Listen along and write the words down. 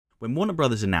When Warner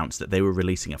Brothers announced that they were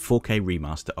releasing a 4K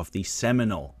remaster of the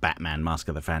seminal Batman Mask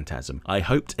of the Phantasm, I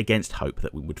hoped against hope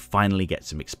that we would finally get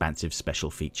some expansive special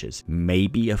features.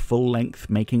 Maybe a full-length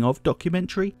making-of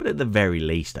documentary, but at the very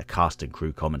least a cast and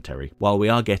crew commentary. While we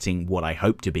are getting what I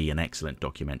hope to be an excellent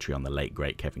documentary on the late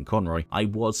great Kevin Conroy, I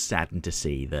was saddened to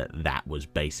see that that was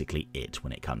basically it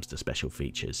when it comes to special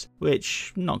features,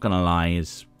 which, not gonna lie,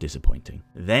 is disappointing.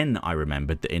 Then I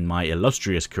remembered that in my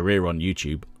illustrious career on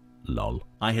YouTube, lol,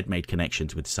 I had made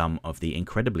connections with some of the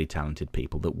incredibly talented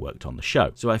people that worked on the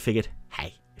show. So I figured,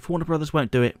 hey, if Warner Brothers won't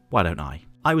do it, why don't I?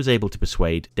 I was able to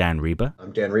persuade Dan Riba.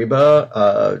 I'm Dan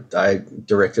Riba. I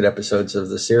directed episodes of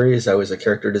the series. I was a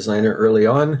character designer early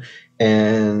on,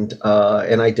 and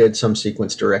I did some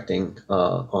sequence directing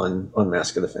on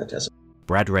Mask of the Phantasm.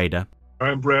 Brad Rader.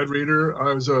 I'm Brad Rader.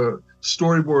 I was a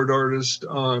storyboard artist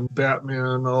on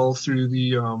Batman all through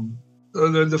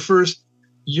the first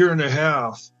year and a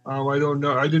half. I don't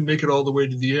know. I didn't make it all the way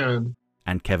to the end.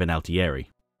 And Kevin Altieri.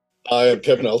 I am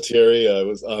Kevin Altieri. I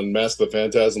was on Mask of the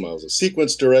Phantasm. I was a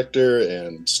sequence director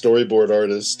and storyboard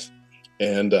artist,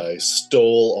 and I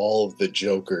stole all of the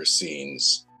Joker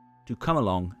scenes. To come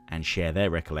along and share their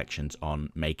recollections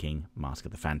on making Mask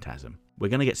of the Phantasm. We're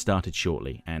going to get started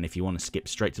shortly, and if you want to skip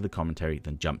straight to the commentary,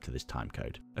 then jump to this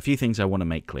timecode. A few things I want to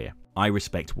make clear. I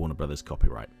respect Warner Brothers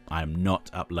copyright. I am not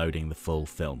uploading the full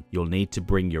film. You'll need to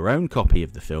bring your own copy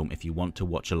of the film if you want to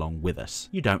watch along with us.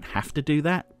 You don't have to do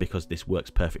that, because this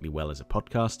works perfectly well as a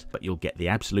podcast, but you'll get the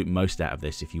absolute most out of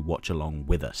this if you watch along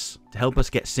with us. To help us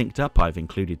get synced up, I've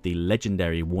included the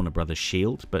legendary Warner Brothers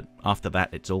shield, but after that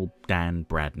it's all Dan,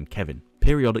 Brad and Kevin.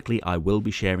 Periodically, I will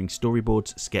be sharing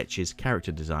storyboards, sketches,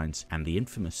 character designs, and the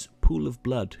infamous Pool of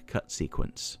Blood cut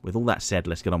sequence. With all that said,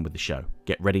 let's get on with the show.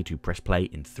 Get ready to press play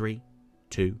in 3,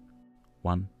 2,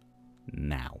 1,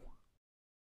 now.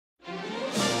 You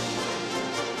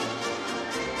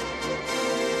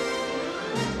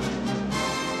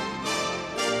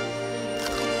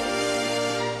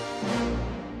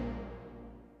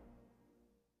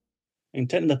can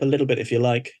turn it up a little bit if you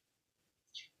like.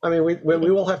 I mean, we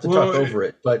will have to talk over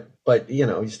it, but you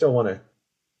know, you still want to.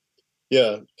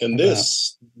 Yeah, and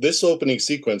this opening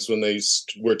sequence, when they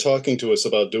were talking to us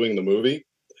about doing the movie,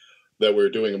 that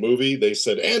we're doing a movie, they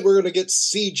said, and we're going to get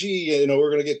CG, you know, we're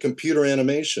going to get computer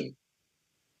animation.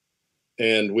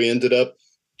 And we ended up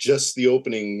just the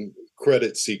opening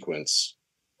credit sequence.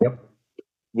 Yep.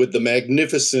 With the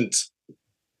magnificent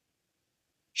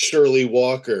Shirley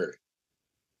Walker.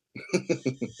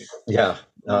 Yeah,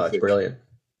 it's brilliant.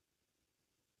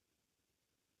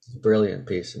 Brilliant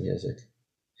piece of music.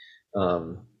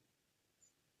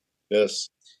 Yes.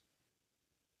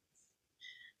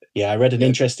 Yeah, I read an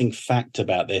interesting fact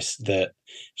about this, that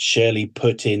Shirley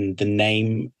put in the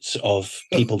names of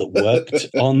people that worked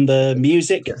on the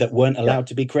music that weren't allowed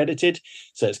to be credited.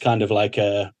 So it's kind of like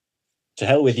to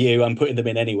hell with you, I'm putting them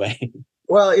in anyway.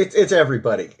 Well, it's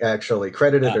everybody, actually,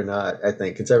 credited or not. I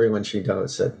think it's everyone she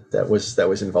knows that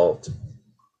was involved.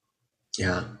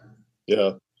 Yeah.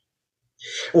 Yeah.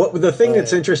 Well, the thing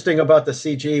that's interesting about the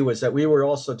CG was that we were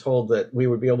also told that we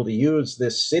would be able to use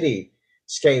this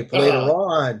cityscape later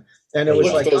on, and it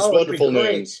was like, those oh, wonderful it'd be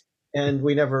great. names. And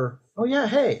we never. Oh yeah,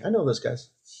 hey, I know those guys.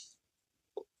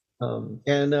 And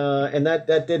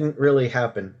that didn't really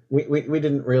happen. We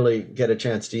didn't really get a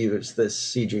chance to use this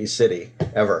CG city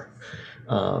ever.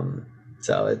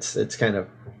 So it's kind of,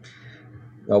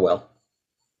 oh well.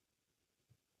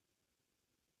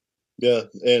 Yeah,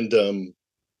 and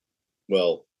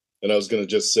well, and I was going to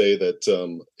just say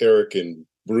that Eric and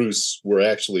Bruce were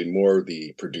actually more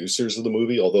the producers of the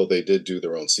movie, although they did do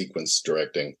their own sequence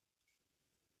directing.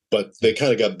 But they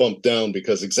kind of got bumped down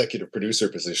because executive producer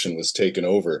position was taken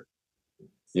over,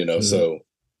 you know, so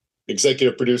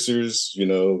executive producers, you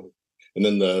know, and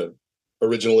then the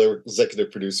original executive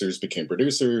producers became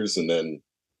producers, and then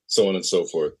so on and so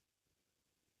forth.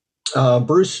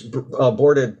 Bruce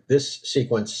boarded this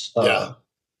sequence,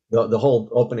 the whole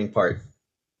opening part.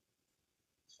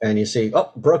 And you see,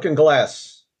 oh, broken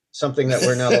glass, something that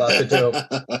we're not allowed to do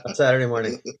on Saturday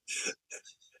morning.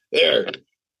 There,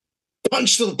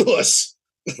 punch to the puss.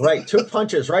 Right, 2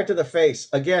 punches right to the face.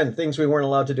 Again, things we weren't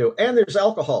allowed to do. And there's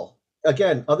alcohol.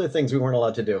 Again, other things we weren't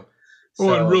allowed to do.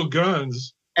 So, and real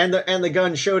guns. And the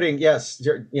gun shooting, yes,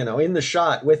 you know, in the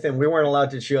shot with him. We weren't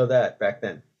allowed to show that back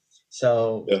then.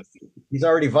 So he's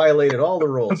already violated all the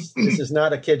rules. This is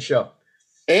not a kid show.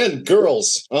 And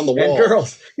girls on the wall. And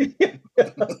girls.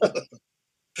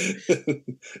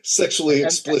 Sexually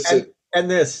explicit. And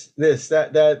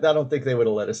that I don't think they would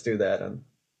have let us do that.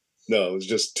 No, it was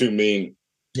just too mean.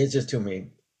 It's just too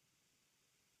mean.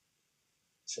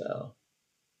 So.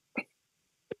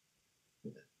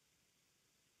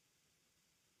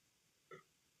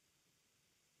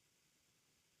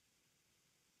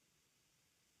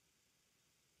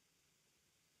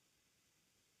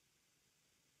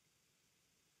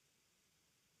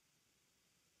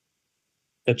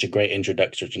 Such a great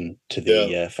introduction to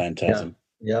the Phantasm.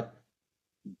 Yeah. Yep.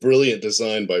 Brilliant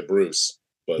design by Bruce.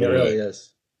 It really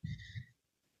is.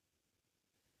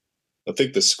 I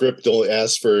think the script only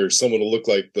asked for someone to look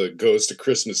like the Ghost of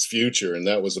Christmas Future, and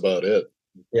that was about it.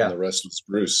 Yeah. And the rest was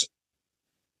Bruce.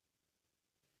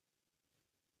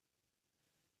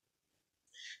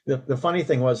 The funny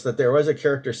thing was that there was a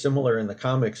character similar in the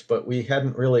comics, but we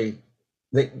hadn't really.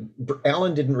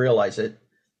 Alan didn't realize it,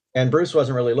 and Bruce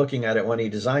wasn't really looking at it when he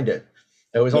designed it.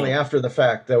 It was only after the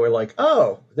fact that we're like,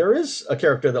 "Oh, there is a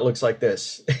character that looks like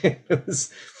this." It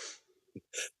was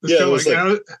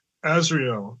like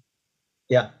Azrael.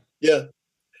 Yeah. Yeah.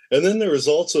 And then there was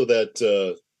also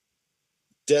that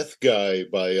Death Guy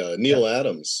by Neil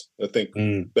Adams, I think,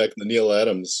 back in the Neil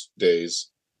Adams days.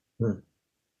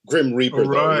 Grim Reaper,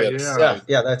 right,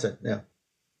 yeah, that's it. Yeah.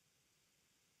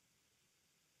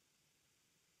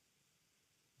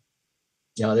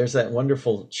 Yeah, there's that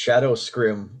wonderful shadow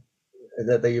scrim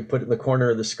that you put in the corner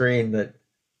of the screen that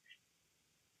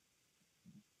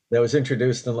was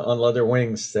introduced on Leather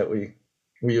Wings that we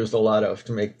used a lot of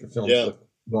to make the films look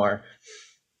noir.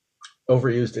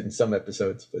 Overused it in some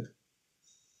episodes, but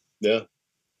yeah.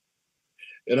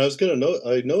 And I was gonna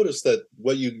I noticed that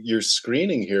what you're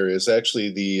screening here is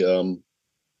actually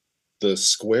the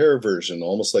square version,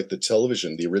 almost like the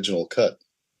television, the original cut,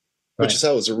 which is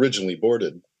how it was originally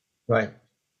boarded. Right.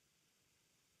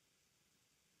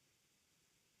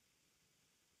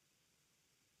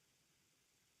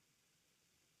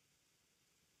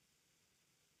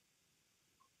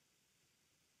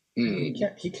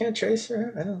 He can't chase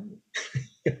her. I don't.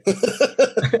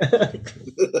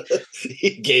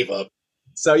 He gave up.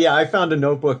 So yeah, I found a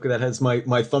notebook that has my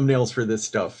thumbnails for this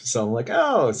stuff. So I'm like,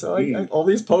 oh, so I all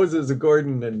these poses of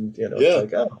Gordon, and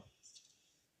it's like, oh.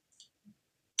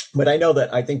 But I know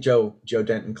that I think Joe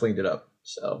Denton cleaned it up.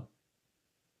 So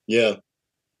yeah.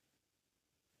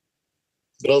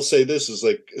 But I'll say this is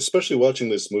like, especially watching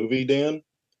this movie, Dan.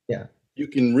 Yeah. You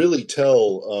can really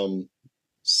tell.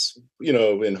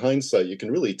 In hindsight, you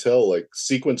can really tell like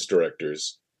sequence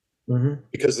directors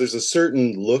because there's a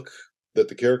certain look that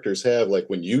the characters have, like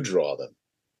when you draw them.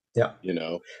 Yeah,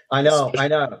 I know.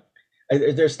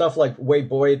 There's stuff like way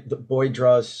Boyd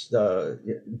draws the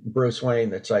Bruce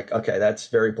Wayne. That's like, okay, that's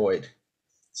very Boyd.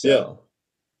 So.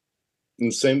 Yeah,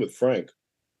 and same with Frank.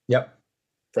 Yep,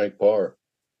 Frank Parr.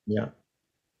 Yeah.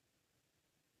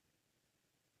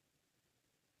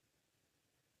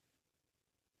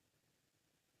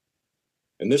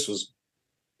 And this was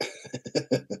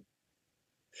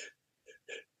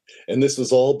and this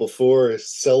was all before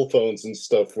cell phones and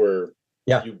stuff were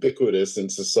ubiquitous in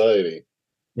society.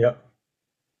 Yep.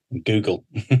 Google.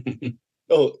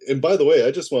 Oh, and by the way,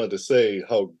 I just wanted to say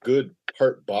how good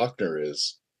Hart Bochner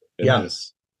is in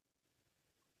this.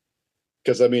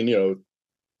 Because I mean,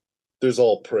 there's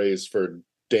all praise for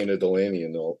Dana Delaney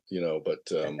and all,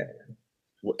 but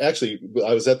actually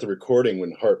I was at the recording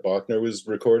when Hart Bochner was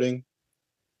recording.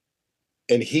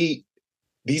 And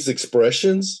these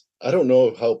expressions, I don't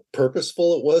know how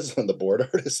purposeful it was on the board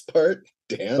artist part,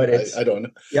 Dan. But I don't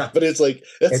know. Yeah. But it's like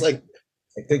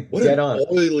what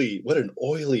an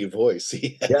oily voice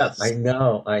he has. Yeah,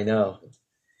 I know.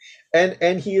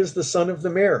 And he is the son of the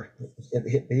mayor.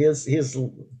 He is which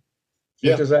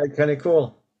is kind of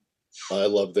cool. I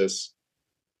love this.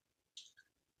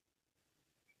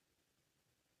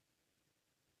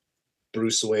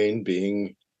 Bruce Wayne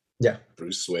being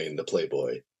Bruce Wayne, the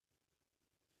Playboy.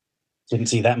 Didn't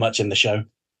see that much in the show.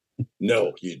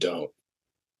 No, you don't.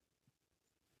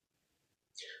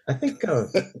 I think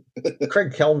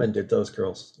Craig Kelman did those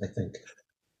girls, I think.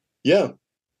 Yeah.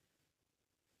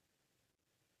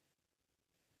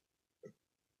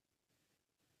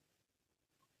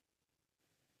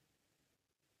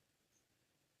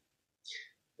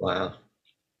 Wow.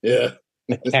 Yeah.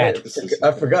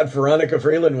 I forgot Veronica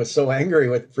Freeland was so angry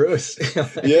with Bruce.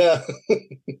 Yeah.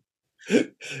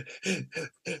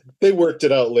 They worked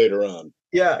it out later on.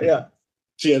 Yeah.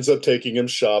 She ends up taking him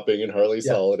shopping in Harley's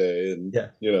Holiday, and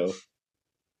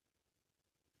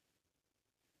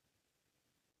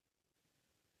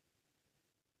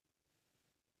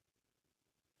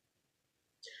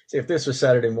See, if this was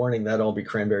Saturday morning, that'd all be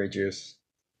cranberry juice.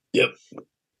 Yep.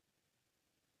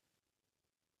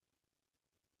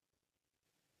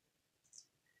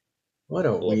 What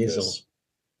a weasel. This.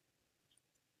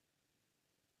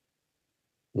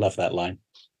 Love that line.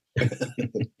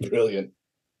 Brilliant.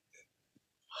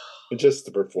 And just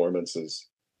the performances.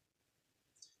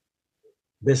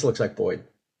 This looks like Boyd.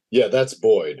 Yeah, that's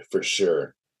Boyd for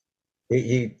sure.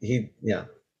 He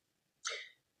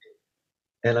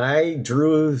And I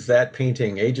drew that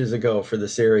painting ages ago for the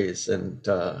series, and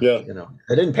Yeah. you know,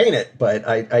 I didn't paint it, but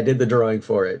I did the drawing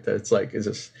for it. It's like, is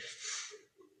this?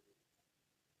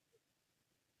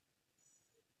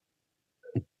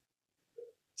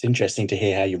 It's interesting to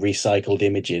hear how you recycled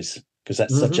images, because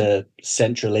that's such Mhm. a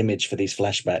central image for these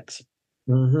flashbacks.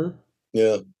 Mm-hmm.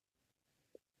 Yeah.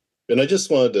 And I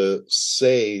just wanted to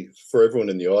say for everyone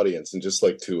in the audience, and just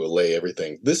like to allay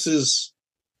everything, this is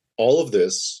all of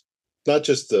this, not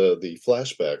just the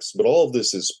flashbacks, but all of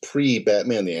this is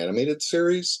pre-Batman the Animated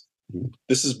Series. Mhm.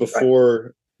 This is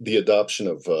before the adoption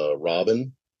of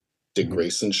Robin. Dick Mhm.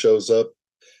 Grayson shows up.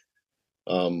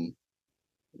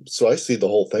 So I see the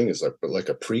whole thing as like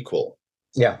a prequel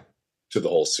Yeah. to the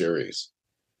whole series,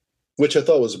 which I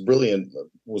thought was brilliant.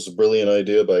 Was a brilliant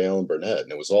idea by Alan Burnett,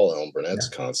 and it was all Alan Burnett's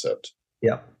concept.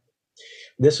 Yeah.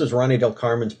 This was Ronnie Del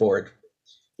Carmen's board.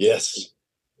 Yes.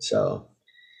 So,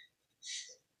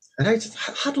 and I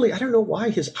don't know why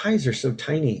his eyes are so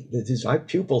tiny. His eye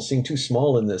pupils seem too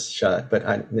small in this shot, but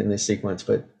in this sequence.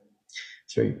 But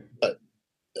it's very.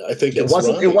 I think It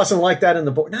wasn't like that in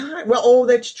the board. Nah, well, oh,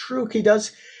 that's true. He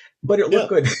does, but it looked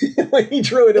good when he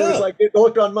drew it. It was like it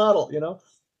looked on model, you know.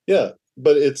 Yeah,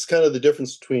 but it's kind of the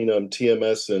difference between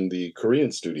TMS and the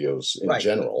Korean studios in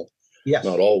general. Yes.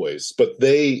 Not always, but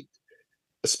they,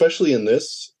 especially in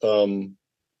this, in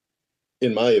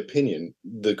my opinion,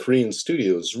 the Korean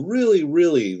studios really,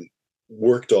 really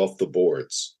worked off the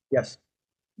boards. Yes.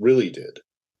 Really did.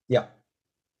 Yeah.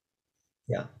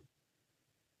 Yeah.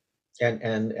 And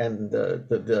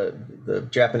the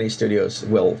Japanese studios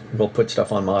will put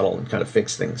stuff on model and kind of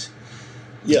fix things.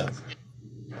 Yeah.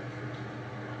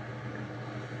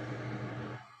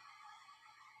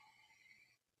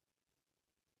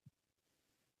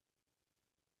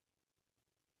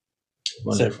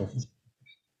 Wonderful.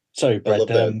 Sorry, Brad. I love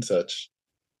that touch.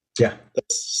 Yeah.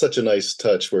 That's such a nice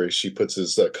touch where she puts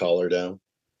his collar down.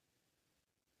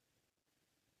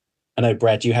 I know,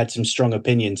 Brad, you had some strong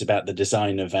opinions about the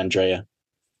design of Andrea.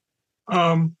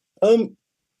 Yeah.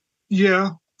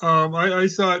 I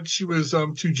thought she was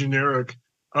too generic.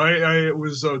 I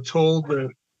was told that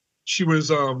she was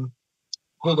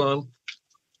hold on.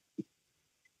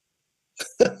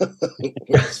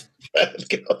 Where's Brad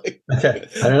going? Okay.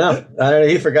 I don't know.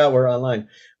 He forgot we're online.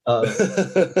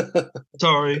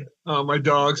 Sorry. My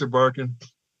dogs are barking.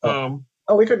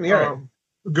 We couldn't hear it.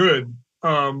 Good.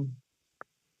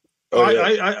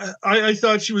 I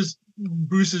thought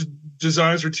Bruce's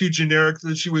designs were too generic,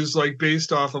 that she was like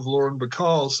based off of Lauren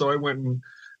Bacall. So I went and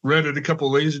rented a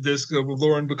couple of Laserdiscs of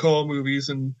Lauren Bacall movies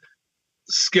and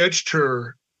sketched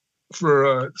her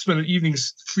for spent an evening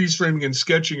freeze framing and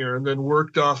sketching her, and then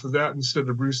worked off of that instead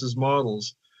of Bruce's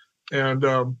models. And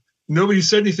nobody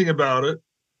said anything about it.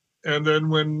 And then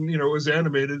when it was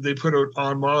animated, they put it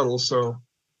on model. So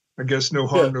I guess no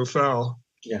harm, no foul.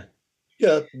 Yeah.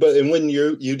 Yeah, but and when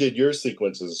you did your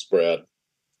sequences, Brad,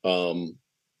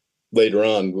 later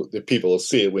on, people will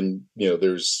see it when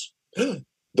there's the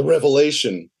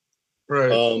revelation.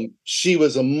 Right. She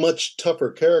was a much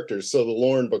tougher character, so the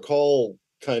Lauren Bacall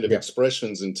kind of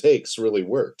expressions and takes really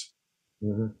worked.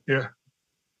 Mm-hmm. Yeah.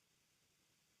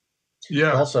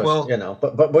 Yeah. Also, well,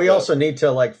 but we also need to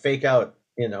like fake out.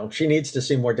 She needs to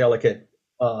seem more delicate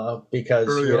because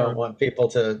we don't want people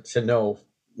to know.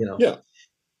 Yeah.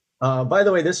 By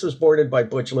the way, this was boarded by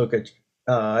Butch Lukic.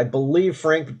 I believe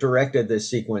Frank directed this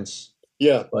sequence.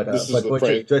 Yeah, but this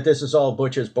is all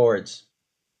Butch's boards.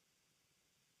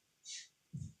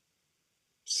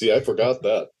 See, I forgot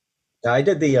that. I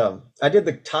did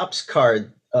the Topps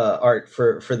card art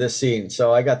for this scene,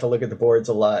 so I got to look at the boards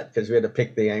a lot because we had to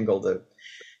pick the angle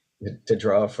to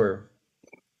draw for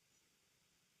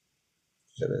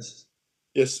this.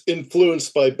 Yes,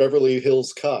 influenced by Beverly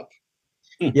Hills Cop.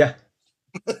 Yeah.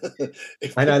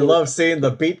 And I love seeing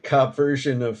the Beat Cop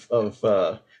version of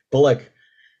Bullock.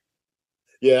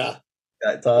 Yeah,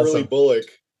 that's awesome. Early Bullock.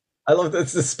 I love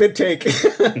that's the spit take.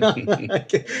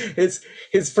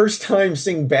 his first time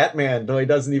seeing Batman, though he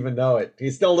doesn't even know it. He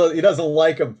doesn't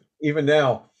like him even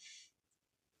now.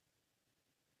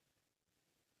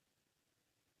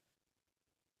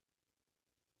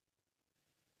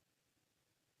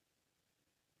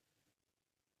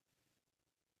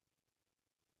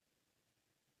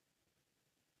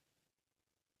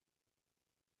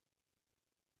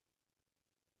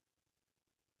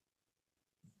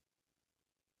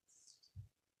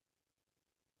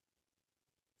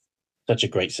 Such a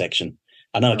great section.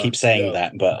 I know I keep saying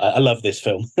that, but I love this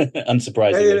film.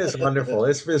 Unsurprisingly, it is wonderful.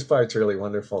 This part's really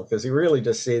wonderful because he really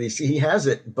just he has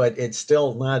it, but it's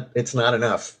still not. It's not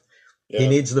enough. Yeah. He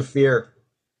needs the fear.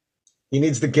 He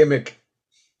needs the gimmick.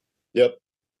 Yep.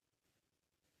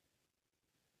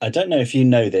 I don't know if you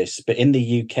know this, but in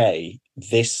the UK,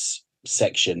 this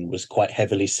section was quite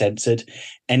heavily censored.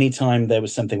 Anytime there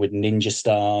was something with ninja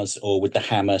stars or with the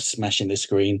hammer smashing the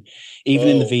screen, even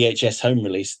in the VHS home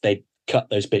release, they cut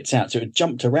those bits out. So it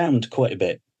jumped around quite a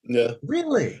bit. Yeah.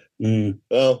 Really?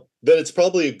 Well, then it's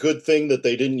probably a good thing that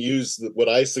they didn't use what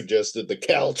I suggested, the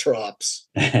caltrops.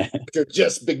 They're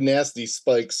just big, nasty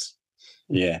spikes.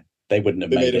 Yeah, they wouldn't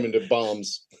have They made them it. into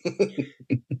bombs.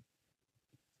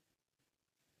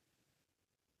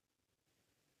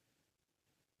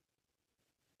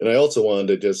 And I also wanted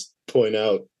to just point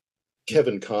out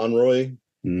Kevin Conroy,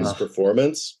 his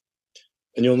performance.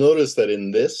 And you'll notice that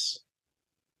in this,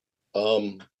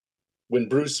 when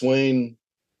Bruce Wayne,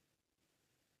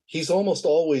 he's almost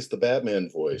always the Batman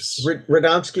voice.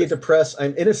 Radomski to press,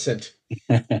 I'm innocent.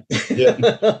 Yeah.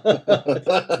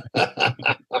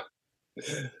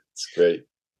 It's great.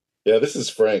 Yeah, this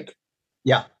is Frank.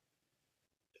 Yeah.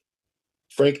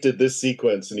 Frank did this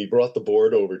sequence and he brought the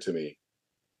board over to me.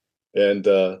 And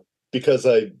because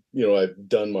I've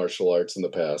done martial arts in the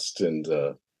past. And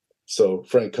so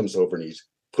Frank comes over and he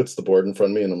puts the board in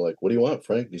front of me and I'm like, what do you want,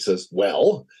 Frank? And he says,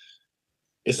 well,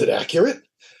 is it accurate?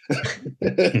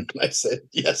 And I said,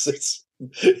 yes,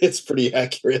 it's pretty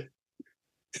accurate.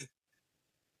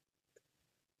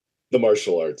 The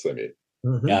martial arts, I mean.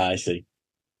 Mm-hmm. Yeah, I see.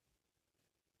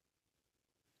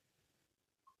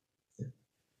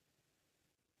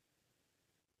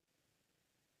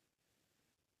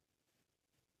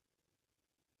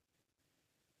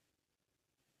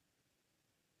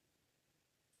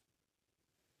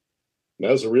 That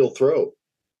was a real throw.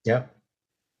 Yeah.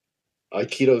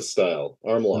 Aikido style,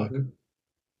 arm lock. Mm-hmm.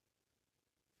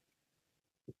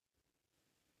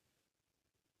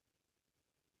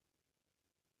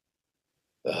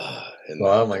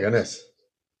 Oh my goodness.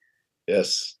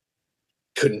 Yes.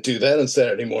 Couldn't do that on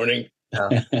Saturday morning.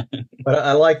 But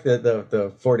I like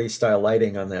the 40 style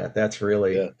lighting on that. That's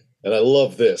really. Yeah. And I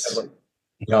love this.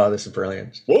 Oh, this is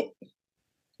brilliant. Whoop.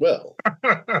 Well.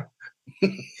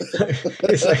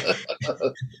 It's like,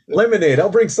 lemonade, I'll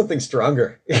bring something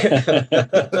stronger.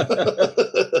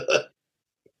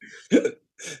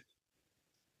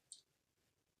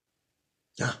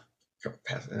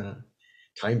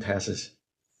 Time passes.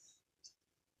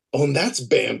 Oh, and that's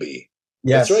Bambi.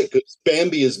 Yes. That's right, because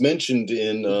Bambi is mentioned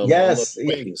in yes,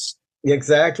 Wings.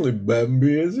 Exactly.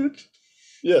 Bambi, is it?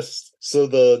 Yes. So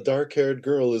the dark-haired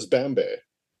girl is Bambi.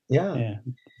 Yeah.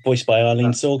 Voiced by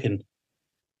Arlene Sorkin.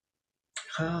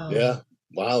 Oh, yeah.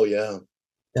 Wow, yeah.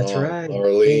 That's right.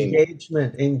 Arlene.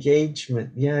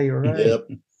 Engagement. Yeah, you're right.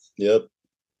 Yep.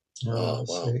 Oh,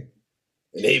 wow. Sweet.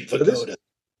 And Abe Vigoda.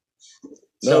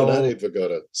 Not Abe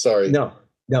Vigoda. Sorry. No.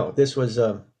 This was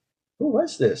who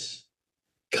was this?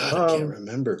 God, I can't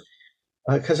remember.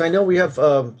 Because I know we have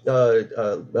Miller.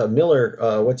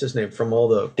 What's his name from all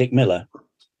the Dick Miller.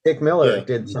 Dick Miller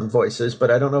did some voices, but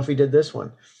I don't know if he did this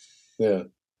one. Yeah.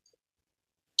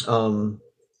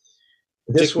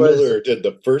 This Dick Miller did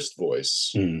the first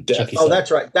voice. Oh,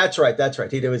 that's right.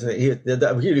 He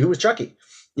was Chucky.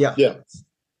 Yeah. Yeah.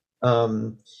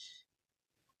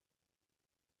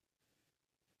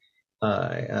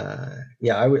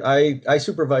 I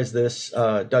supervised this.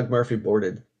 Doug Murphy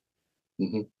boarded.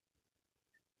 Mm-hmm.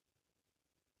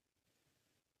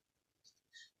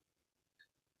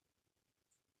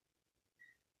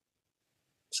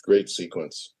 It's a great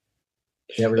sequence.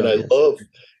 Yeah, really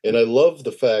and I love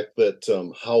the fact that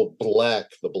how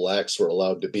black the blacks were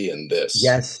allowed to be in this.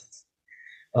 Yes.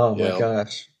 Oh my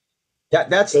gosh.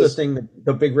 That's the thing,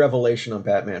 the big revelation on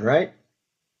Batman, right?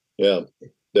 Yeah.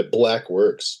 That black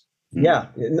works. Yeah.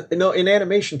 No, in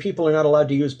animation, people are not allowed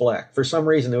to use black. For some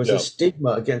reason, there was a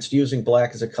stigma against using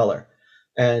black as a color.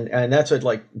 And that's what,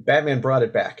 like, Batman brought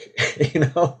it back,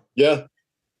 Yeah.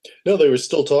 No, they were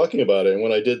still talking about it. And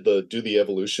when I did do the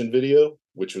evolution video,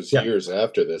 which was years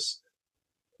after this,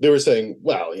 they were saying,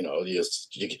 wow,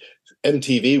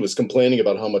 MTV was complaining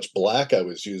about how much black I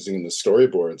was using in the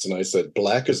storyboards. And I said,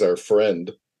 black is our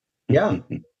friend. Yeah.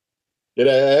 It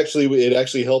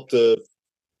actually helped to,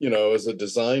 as a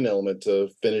design element to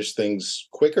finish things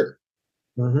quicker.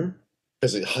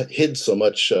 Because it hid so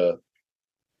much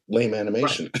lame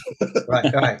animation.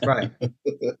 Right.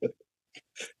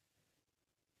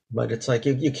 But it's like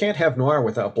you can't have noir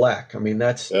without black. I mean,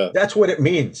 that's what it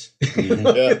means.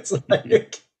 It's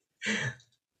like...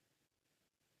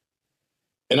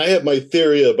 And I have my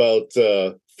theory about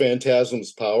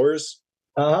Phantasm's powers.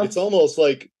 It's almost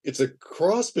like it's a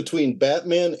cross between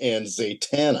Batman and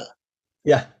Zatanna.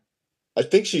 Yeah. I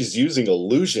think she's using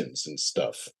illusions and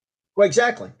stuff. Well,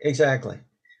 exactly.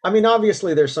 I mean,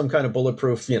 obviously there's some kind of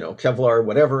bulletproof, Kevlar,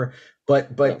 whatever,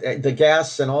 But the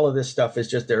gas and all of this stuff is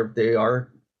just they're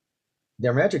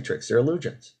magic tricks. They're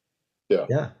illusions. Yeah.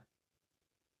 Yeah.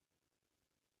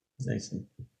 Nice.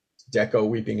 Deco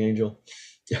weeping angel.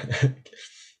 Yep.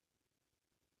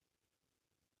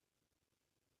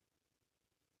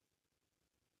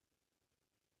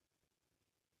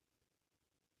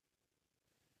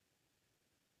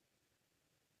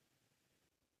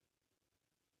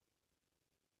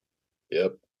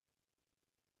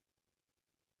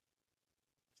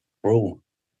 Oh,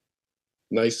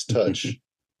 Nice touch.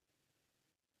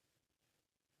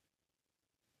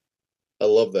 I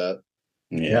love that.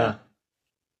 Yeah.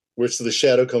 Which the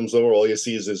shadow comes over, all you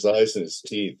see is his eyes and his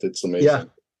teeth. It's amazing. Yeah.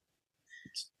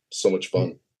 It's so much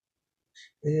fun.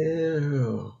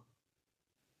 Ew.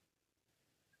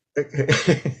 I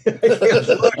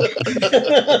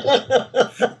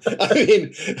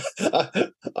mean,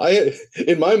 I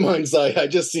in my mind's eye, I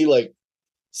just see like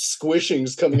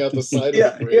squishings coming out the side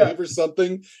of the grave or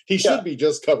something. He should be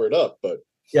just covered up, but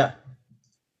yeah.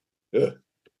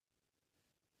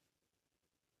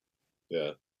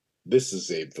 This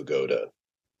is Abe Vigoda.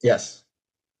 Yes.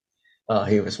 Oh,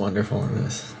 he was wonderful in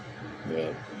this.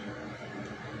 Yeah.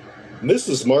 And this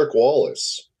is Mark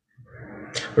Wallace.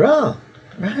 Oh,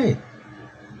 right.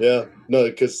 Yeah. No,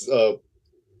 because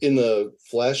in the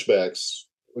flashbacks,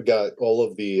 we got all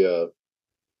of the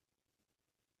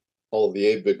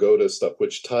Abe Vigoda stuff,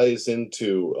 which ties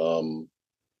into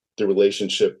the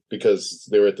relationship because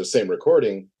they were at the same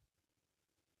recording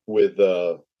with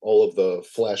all of the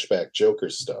flashback Joker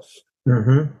stuff.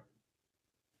 Mm-hmm.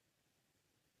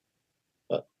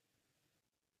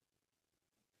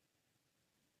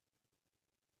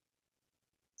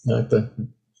 Like the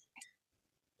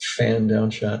fan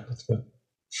down shot. That's good.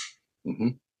 Mm-hmm.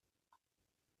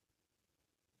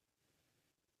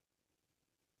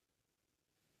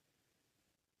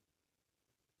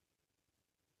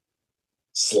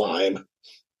 Slime.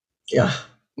 Yeah.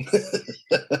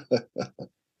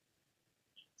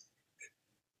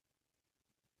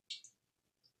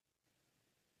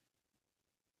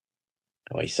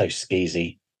 Oh, he's so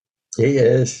skeezy. He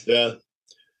is. Yeah.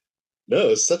 No,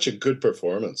 it's such a good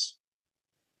performance.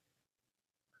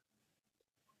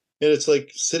 And it's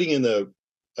like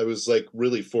I was like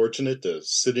really fortunate to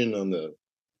sit in on the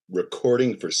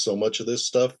recording for so much of this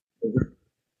stuff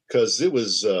because it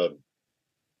was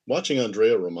watching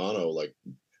Andrea Romano like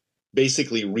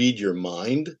basically read your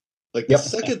mind. Like the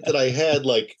second that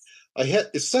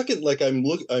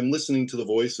I'm listening to the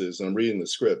voices and I'm reading the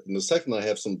script, and the second I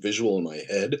have some visual in my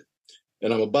head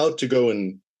and I'm about to go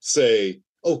and say,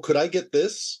 oh, could I get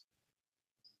this?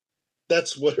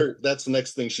 That's the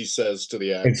next thing she says to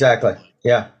the actor. Exactly.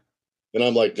 Yeah. And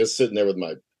I'm like just sitting there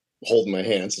holding my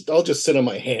hands. I'll just sit on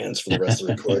my hands for the rest of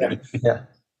the recording. Yeah.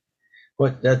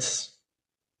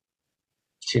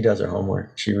 She does her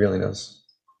homework. She really does.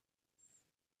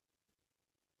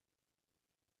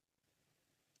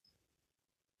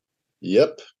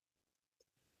 Yep.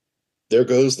 There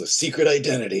goes the secret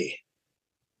identity.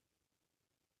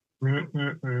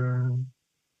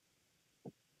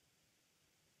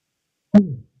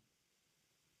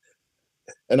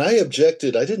 And I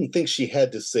objected. I didn't think she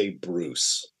had to say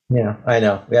Bruce. Yeah, I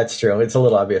know. That's true. It's a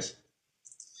little obvious.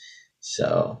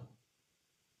 So.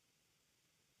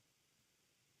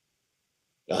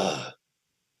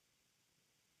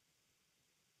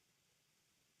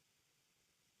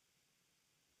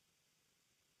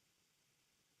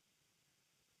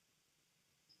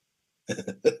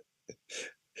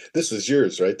 This is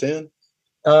yours, right, Dan?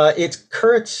 It's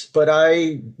Kurt's, but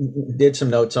I did some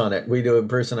notes on it.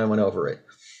 Bruce and I went over it.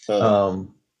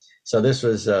 So this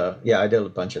was, I did a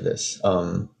bunch of this.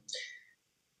 So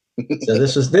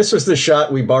this was the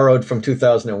shot we borrowed from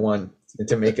 2001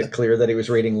 to make it clear that he was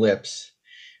reading lips.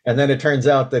 And then it turns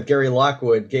out that Gary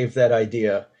Lockwood gave that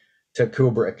idea to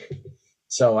Kubrick.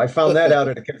 So I found that out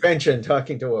at a convention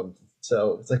talking to him.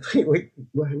 So it's like, we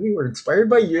were inspired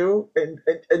by you and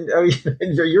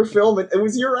your film, and it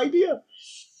was your idea.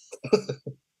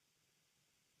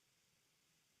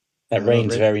 That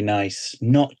rain's very nice.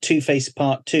 Not Two-Face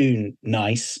Part 2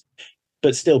 nice,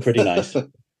 but still pretty nice.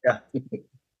 Yeah.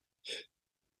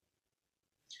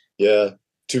 Yeah.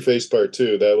 Two-Face Part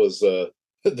 2. That was the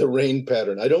rain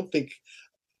pattern. I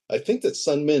think that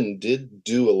Sun Min did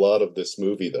do a lot of this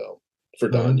movie, though, for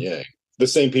Don Yang. The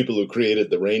same people who created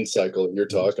the rain cycle you're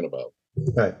talking about.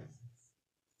 Right.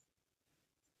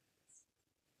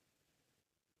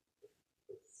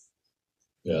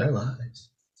 Yeah.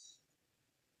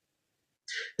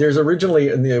 There's originally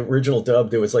in the original dub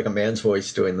there was like a man's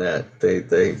voice doing that. They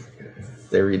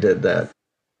redid that.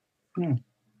 And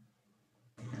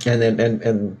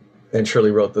then And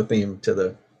Shirley wrote the theme to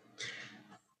the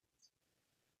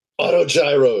Auto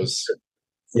gyros.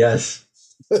 Yes.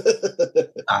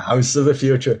 House of the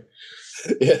Future.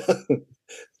 Yeah.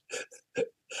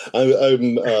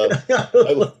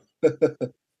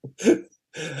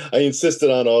 I insisted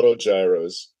on auto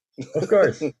gyros. Of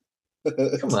course. Come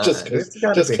on. Just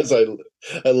because I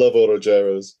love auto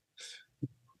gyros.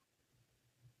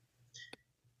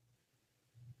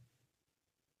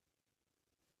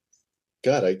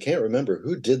 God, I can't remember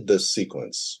who did this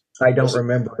sequence. I don't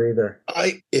remember either.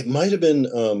 It might have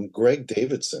been Greg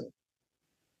Davidson.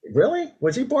 Really?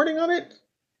 Was he boarding on it?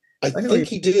 I think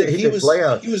he did. He did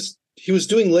layouts. He was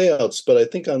doing layouts, but I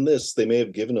think on this they may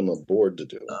have given him a board to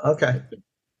do. Okay.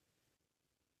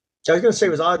 I was going to say it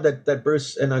was odd that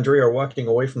Bruce and Andrea are walking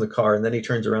away from the car, and then he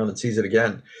turns around and sees it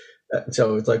again.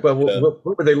 So it's like, well,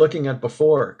 what were they looking at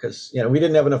before? Because we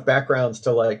didn't have enough backgrounds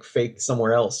to like fake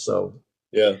somewhere else. So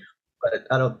yeah, but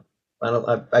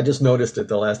I just noticed it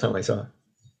the last time I saw it.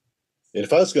 And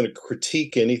if I was going to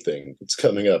critique anything that's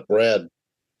coming up, Brad,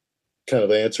 kind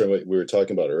of answering what we were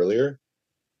talking about earlier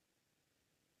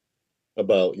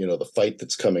about the fight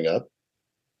that's coming up.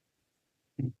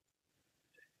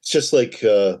 It's just like.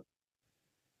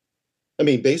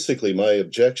 Basically, my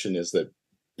objection is that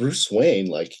Bruce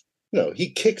Wayne, he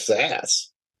kicks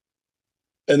ass.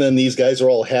 And then these guys are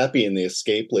all happy and they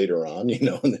escape later on,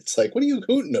 and it's like, what are you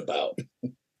hooting about?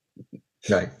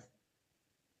 Right.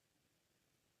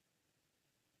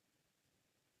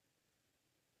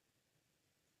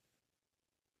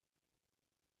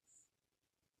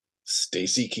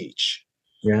 Stacy Keach.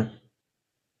 Yeah.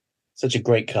 Such a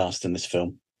great cast in this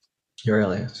film. He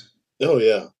really is. Oh,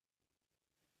 yeah.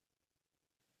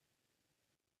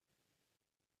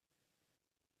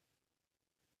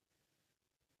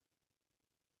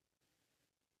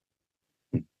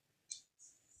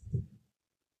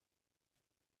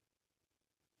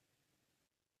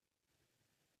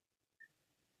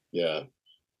 Yeah.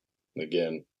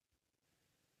 Again.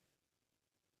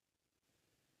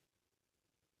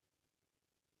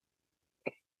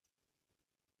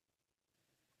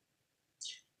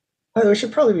 It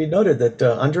should probably be noted that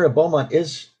Andrea Beaumont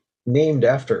is named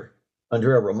after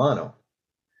Andrea Romano.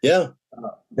 Yeah.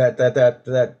 That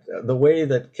the way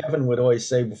that Kevin would always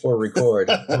say before record,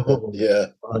 yeah,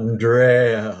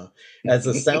 Andrea, as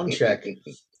a sound check.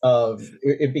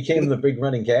 It became the big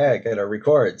running gag at our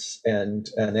records, and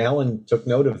Alan took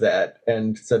note of that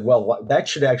and said, well, that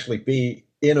should actually be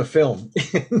in a film.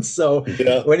 And so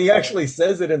when he actually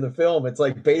says it in the film, it's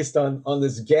like based on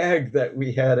this gag that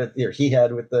we had he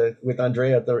had with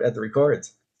Andrea at the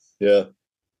records. Yeah.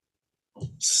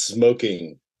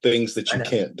 Smoking things that you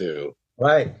can't do.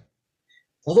 Right.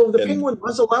 Although the Penguin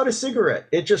was allowed a cigarette,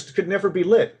 it just could never be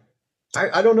lit.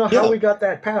 I don't know how we got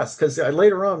that passed, because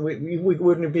later on we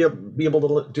wouldn't be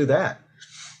able to do that.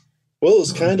 Well, it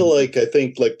was kind of like, I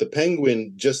think, like the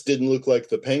Penguin just didn't look like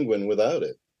the Penguin without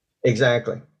it.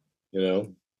 Exactly. Yeah,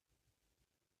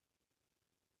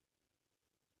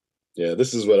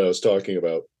 this is what I was talking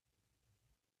about.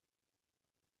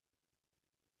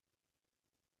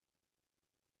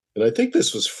 And I think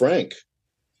this was Frank.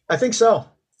 I think so.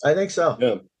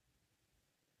 Yeah.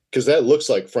 Because that looks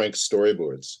like Frank's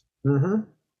storyboards. Mm-hmm.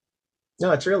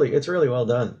 No, it's really well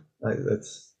done.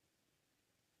 That's.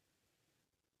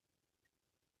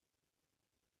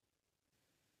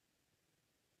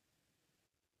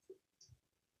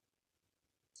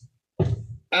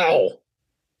 Ow.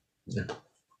 Yeah.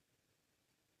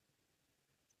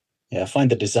 Yeah, I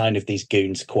find the design of these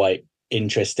goons quite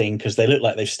interesting because they look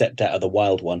like they've stepped out of the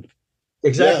Wild One.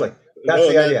 Exactly. Yeah. That's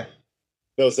the idea.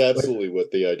 That was absolutely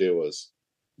what the idea was.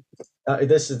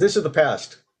 This is the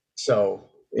past. So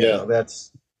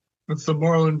that's the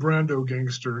Marlon Brando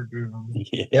gangster goon.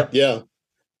 Yep. Yeah.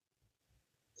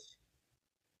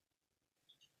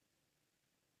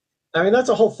 I mean, that's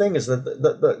the whole thing, is that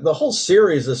the whole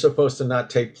series is supposed to not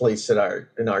take place in our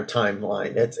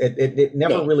timeline. It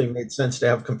never really made sense to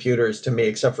have computers, to me,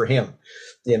 except for him.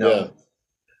 Yeah.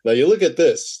 Now you look at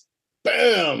this.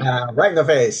 Bam! Right in the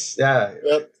face. Yeah.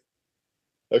 Yep.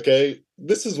 Okay.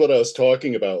 This is what I was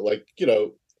talking about.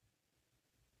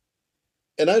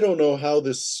 And I don't know how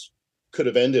this could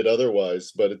have ended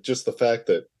otherwise, but it's just the fact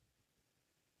that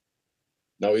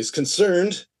now he's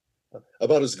concerned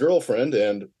about his girlfriend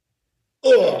and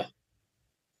a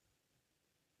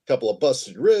couple of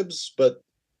busted ribs, but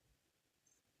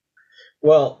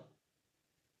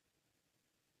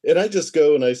and I just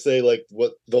go and I say,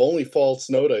 what the only false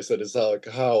note I said is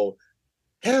how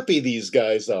happy these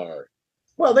guys are.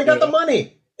 Well, they got the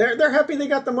money. They're happy they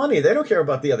got the money. They don't care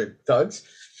about the other thugs.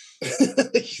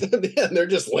 Yeah, they're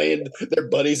just laying. Their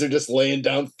buddies are just laying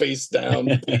down, face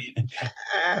down.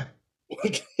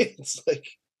 It's like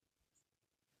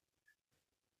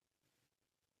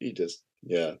he just,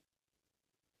 yeah.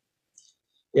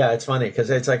 Yeah, it's funny because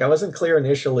it's like I wasn't clear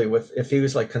initially with if he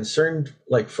was like concerned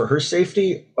like for her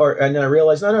safety, or and then I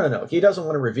realized no, he doesn't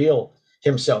want to reveal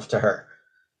himself to her.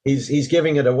 He's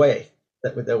giving it away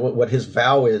that what his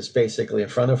vow is basically in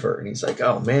front of her, and he's like,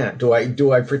 oh man, do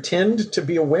I pretend to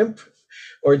be a wimp,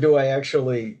 or do I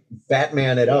actually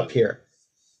Batman it up here?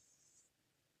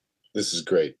 This is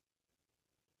great.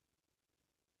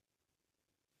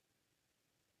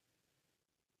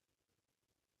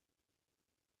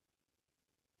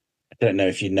 I don't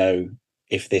know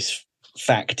if this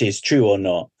fact is true or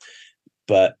not,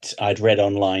 but I'd read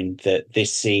online that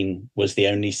this scene was the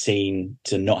only scene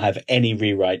to not have any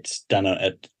rewrites done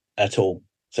at all.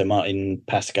 So Martin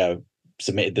Pascoe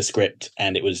submitted the script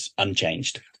and it was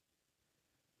unchanged,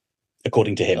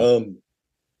 according to him.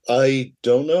 I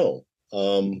don't know.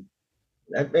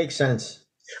 That makes sense.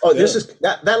 Oh, this is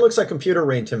that looks like Computer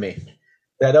Rain to me.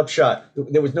 That upshot.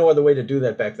 There was no other way to do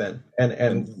that back then,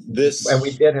 and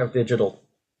we did have digital.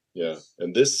 Yeah,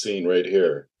 and this scene right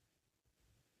here,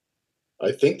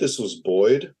 I think this was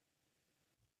Boyd,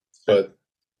 but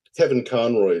Kevin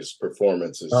Conroy's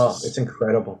performance is it's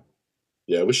incredible.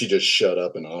 Yeah, I wish he just shut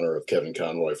up in honor of Kevin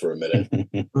Conroy for a minute.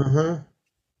 Mm-hmm.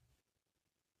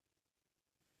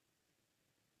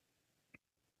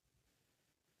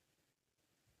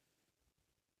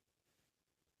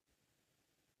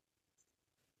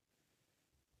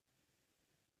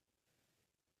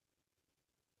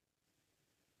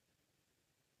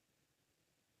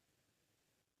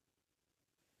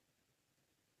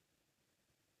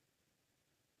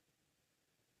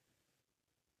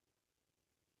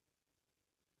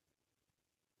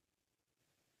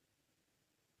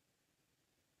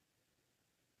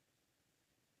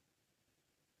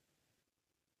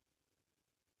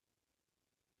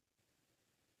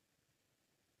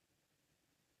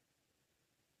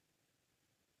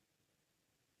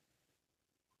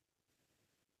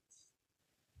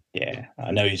 Yeah,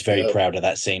 I know he's very proud of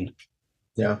that scene.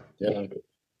 Yeah.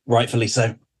 Rightfully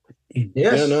so.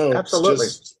 Yes, absolutely.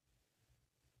 It's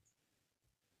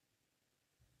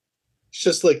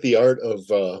just like the art of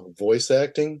voice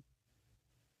acting.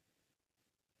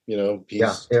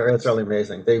 It's really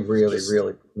amazing. They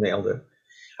really nailed it.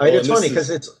 It's funny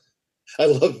because I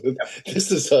love it.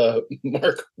 This is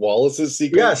Mark Wallace's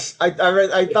sequence. Yes,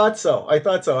 I thought so.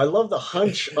 I love the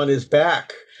hunch on his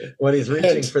back when he's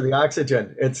reaching for the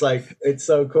oxygen. It's like, it's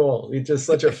so cool. He's just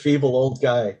such a feeble old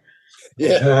guy.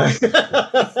 Yeah.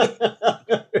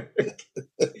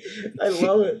 I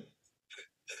love it.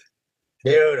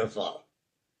 Beautiful.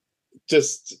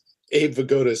 Just Abe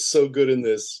Vigoda is so good in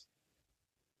this.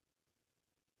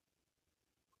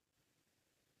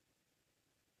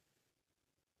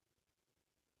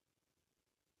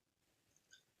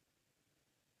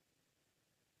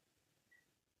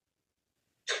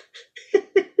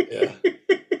 Yeah.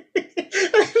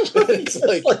 It's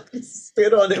like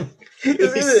spit on him.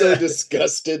 He's so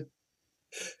disgusted.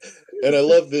 And I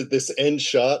love this end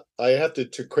shot. I have to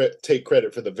take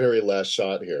credit for the very last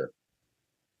shot here.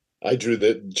 I drew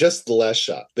just the last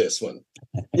shot, this one.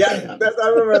 Yeah, I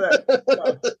remember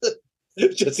that.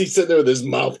 Just he's sitting there with his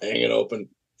mouth hanging open.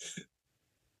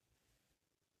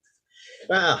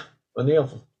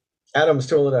 O'Neill. Adams,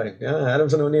 Toledine. Yeah,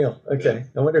 Adams and O'Neill. Okay.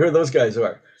 I wonder who those guys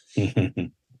are.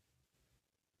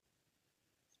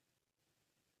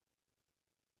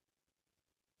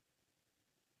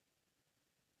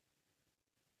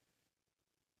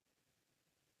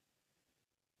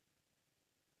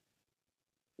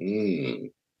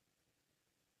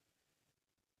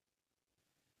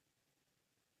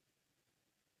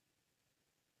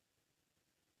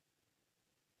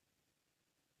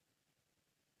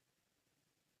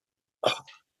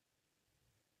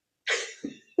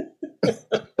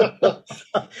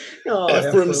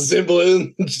 Ephraim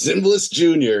Zimbalist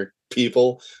Jr.,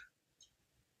 people.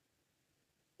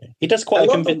 He does quite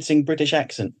a convincing British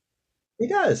accent. He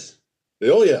does.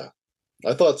 Oh, yeah.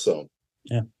 I thought so.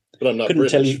 Yeah. But I'm not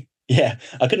British.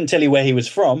 I couldn't tell you where he was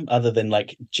from, other than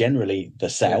like generally the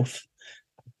South.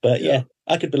 But yeah,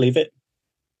 I could believe it.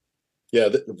 Yeah,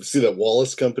 see that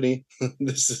Wallace company?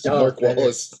 This is Mark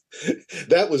Wallace.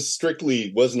 That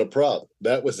wasn't a prop.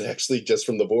 That was actually just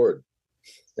from the board.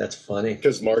 That's funny.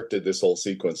 Because Mark did this whole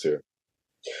sequence here.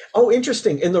 Oh,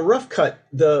 interesting. In the rough cut,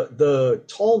 the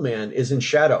tall man is in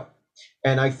shadow.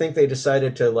 And I think they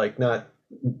decided to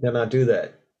not do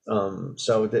that.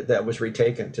 So that was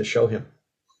retaken to show him.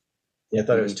 Yeah, I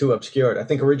thought it was too obscured. I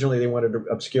think originally they wanted to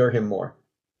obscure him more.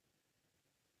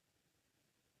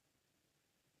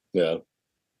 Yeah.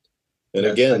 And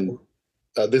Yes, again,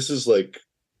 this is like,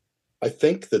 I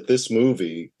think that this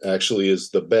movie actually is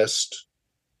the best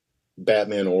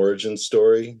Batman origin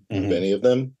story of any of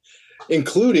them,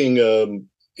 including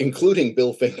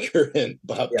Bill Finger and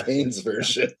Bob Kane's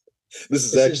version. This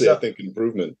is actually, I think,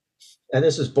 improvement. And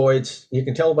this is Boyd's. You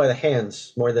can tell by the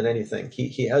hands more than anything.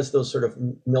 He has those sort of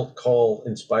Milt Call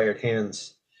inspired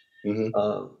hands.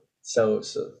 So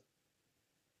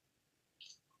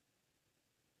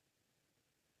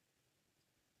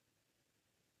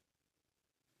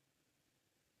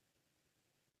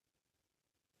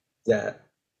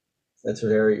that's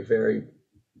very, very,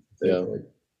 very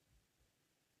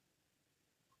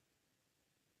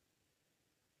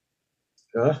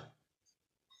good.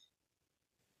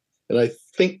 And I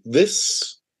think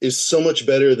this is so much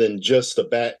better than just the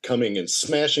bat coming and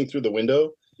smashing through the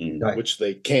window, which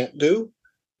they can't do.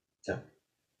 Yeah.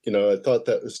 You know, I thought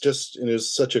that was just, and it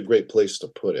was such a great place to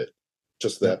put it.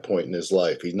 Just that point in his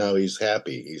life. Now he's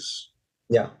happy.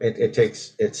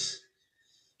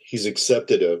 He's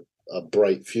accepted a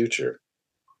bright future.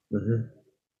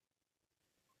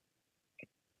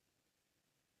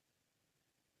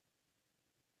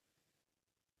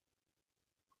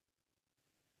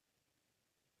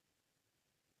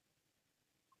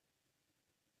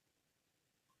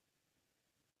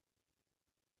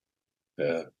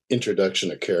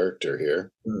 Introduction of character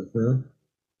here.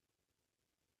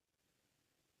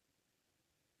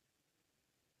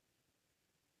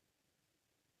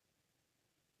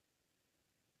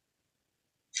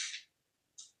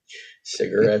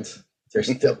 Cigarettes,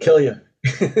 they'll kill you.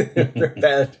 They're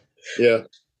bad. Yeah.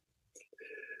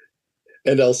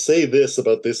 And I'll say this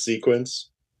about this sequence.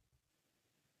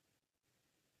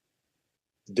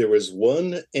 There was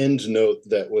one end note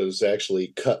that was actually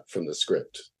cut from the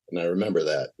script. And I remember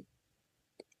that.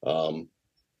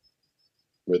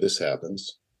 Where this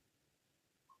happens.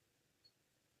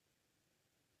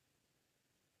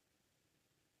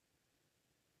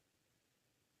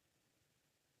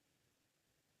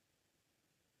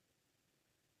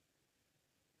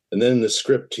 And then in the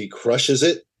script, he crushes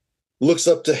it, looks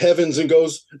up to heavens and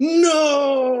goes,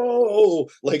 "No!"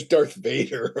 Like Darth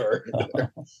Vader.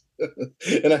 And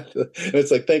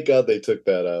it's like, thank God they took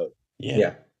that out.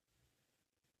 Yeah.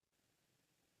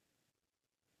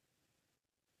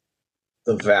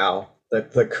 The vow,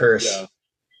 the curse. Yeah.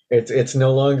 It's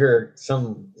no longer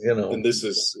some, And this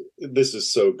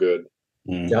is so good.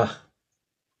 Yeah.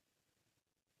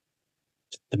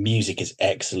 The music is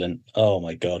excellent. Oh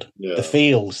my God. Yeah. The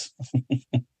feels.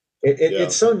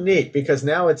 It's so neat because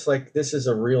now it's like, this is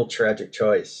a real tragic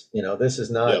choice. This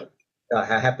is not a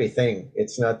happy thing.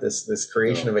 It's not this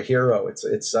creation of a hero.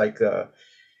 It's like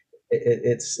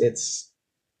it's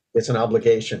an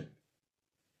obligation.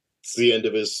 It's the end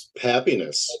of his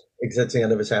happiness. It's the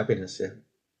end of his happiness. Yeah.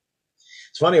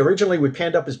 It's funny. Originally, we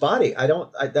panned up his body.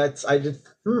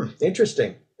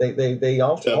 Interesting. They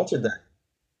altered that.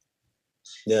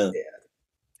 Yeah.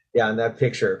 Yeah. In that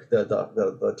picture,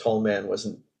 the tall man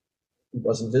wasn't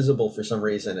visible for some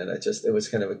reason, and it was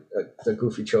kind of a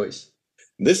goofy choice.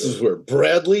 This is where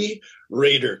Bradley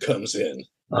Rader comes in.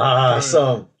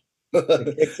 Awesome.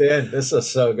 It kicks in. This is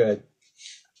so good.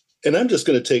 And I'm just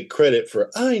going to take credit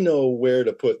for, I know where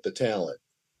to put the talent.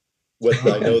 What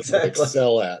I know to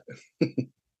excel at.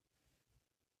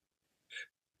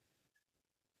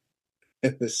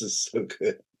 And this is so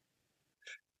good.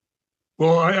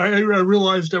 Well, I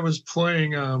realized I was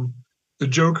playing the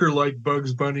Joker like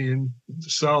Bugs Bunny and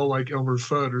Sal like Elmer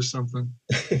Fudd or something.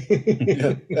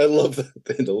 Yeah, I love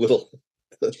the little.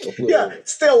 Yeah,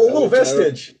 still a little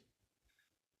vestige.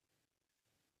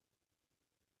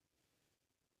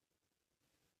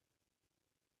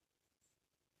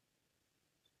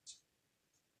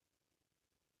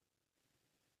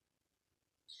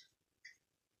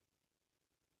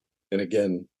 And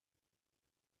again.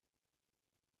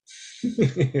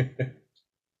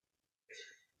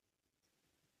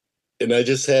 And I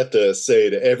just have to say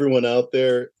to everyone out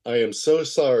there, I am so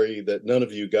sorry that none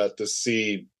of you got to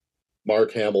see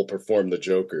Mark Hamill perform the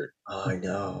Joker. Oh, I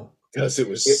know. Because it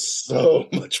was so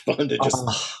much fun to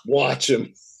just watch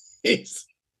him.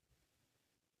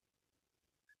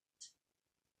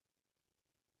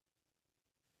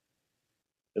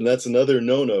 And that's another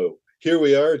no-no. Here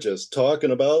we are just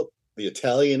talking about the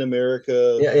Italian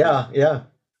America. Yeah.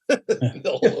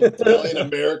 The Italian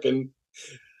American.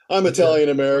 I'm Italian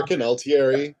American,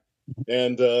 Altieri,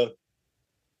 and I'm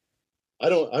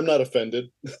not offended.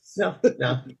 No.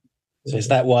 So is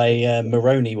that why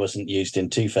Maroni wasn't used in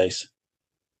Two-Face?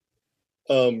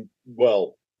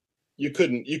 Well, you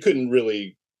couldn't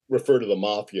really refer to the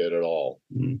mafia at all.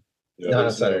 Not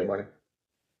on Saturday morning.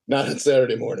 Not on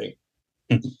Saturday morning.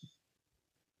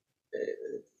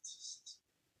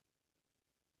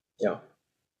 Yeah.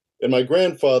 And my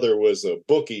grandfather was a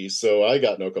bookie, so I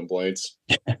got no complaints.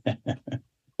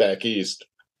 Back east.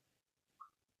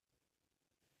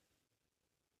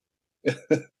 And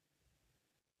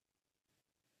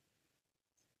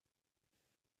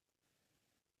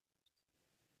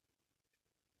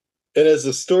as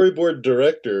a storyboard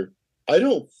director, I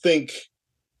don't think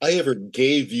I ever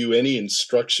gave you any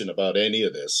instruction about any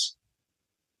of this,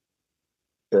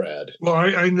 Brad. Well,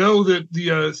 I know that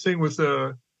the thing with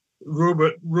the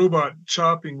robot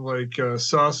chopping like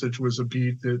sausage was a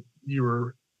beat that you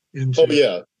were into. Oh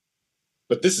yeah,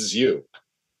 but this is you.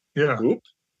 Yeah. Oop.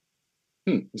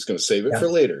 He's going to save it for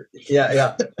later.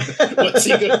 Yeah. What's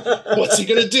he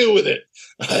gonna do with it?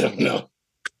 I don't know.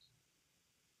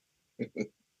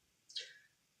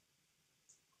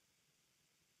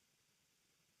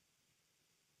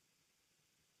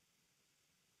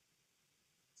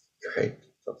 Great.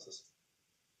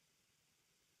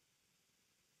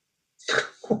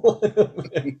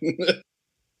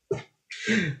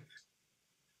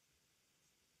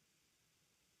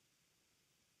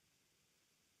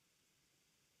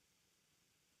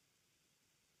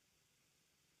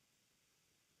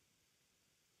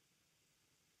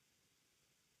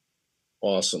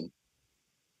 Awesome.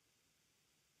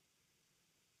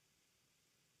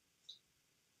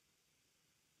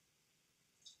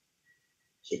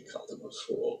 He called him a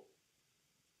fool.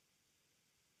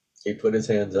 He put his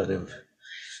hands on him.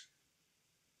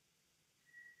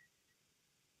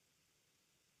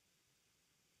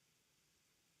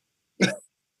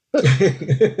 And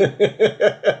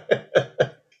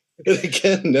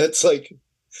again,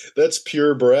 that's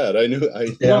pure Brad. I knew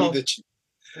that you...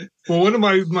 Well, one of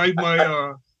my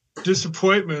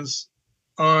disappointments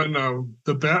on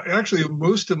actually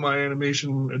most of my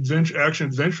action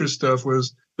adventure stuff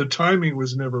was the timing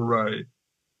was never right.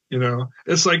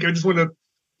 It's like I just want to,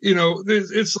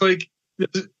 it's like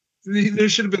there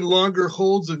should have been longer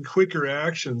holds and quicker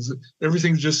actions.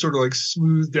 Everything's just sort of like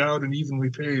smoothed out and evenly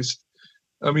paced.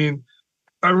 I mean,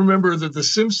 I remember that The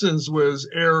Simpsons was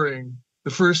airing.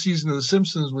 The first season of The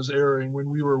Simpsons was airing when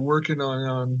we were working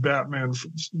on Batman,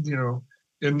 in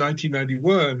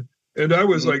 1991. And I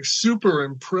was like super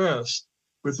impressed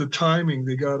with the timing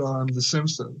they got on The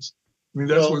Simpsons. I mean,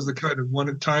 that was the kind of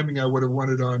timing I would have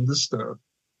wanted on this stuff.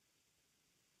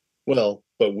 Well,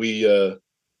 but we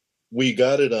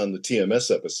got it on the TMS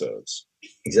episodes.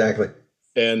 Exactly.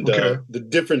 And the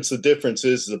difference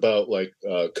is about like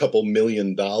a couple $1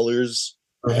 million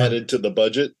added to the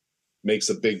budget makes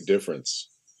a big difference.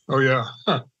 Oh yeah.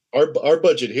 Huh. Our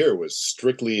budget here was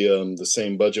strictly the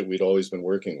same budget we'd always been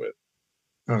working with.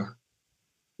 Huh.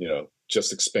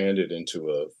 Just expanded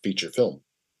into a feature film.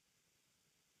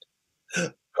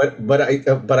 But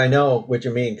I know what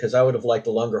you mean, because I would have liked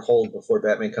a longer hold before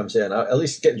Batman comes in. I'll at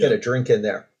least get a drink in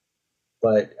there.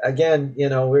 But again,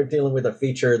 we're dealing with a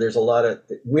feature. There's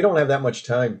we don't have that much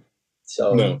time.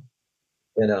 So,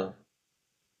 no.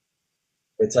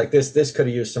 It's like this could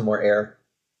have used some more air.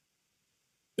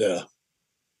 Yeah.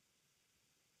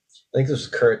 I think this was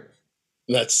Kurt.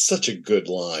 That's such a good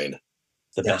line.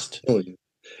 The best.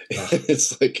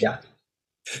 It's like, yeah.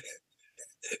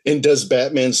 And does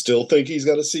Batman still think he's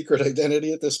got a secret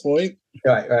identity at this point?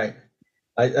 Right.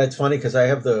 It's funny because I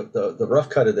have the rough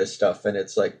cut of this stuff, and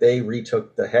it's like they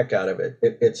retook the heck out of it.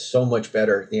 It's so much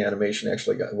better. The animation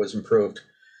actually was improved.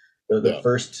 The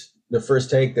first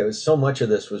take, there was so much of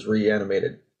this was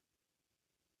reanimated.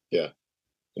 Yeah,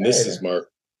 and this is Mark.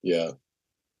 Yeah,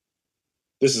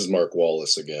 this is Mark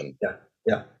Wallace again.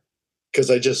 Yeah.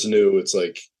 Because I just knew it's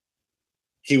like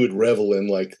he would revel in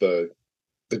like the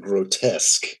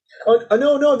grotesque. Oh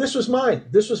no! This was mine.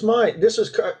 This was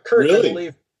Kurt, really? I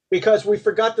believe, because we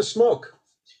forgot the smoke.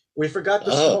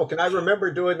 Smoke, and I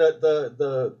remember doing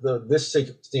this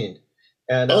scene.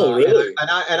 And really? And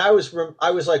I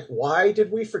was like, why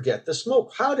did we forget the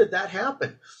smoke? How did that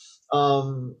happen?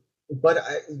 But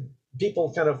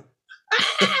people kind of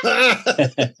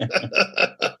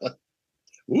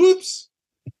whoops.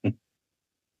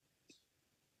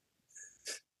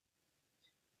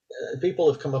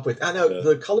 People have come up with, I know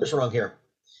the color's wrong here.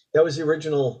 That was the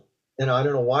original, I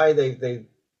don't know why they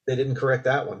didn't correct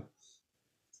that one.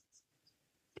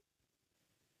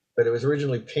 But it was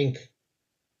originally pink.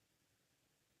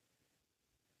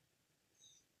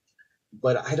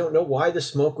 But I don't know why the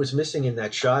smoke was missing in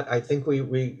that shot. I think we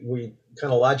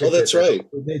kind of logic. Oh, that's right.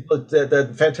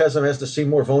 That Phantasm has to seem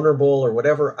more vulnerable or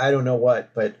whatever. I don't know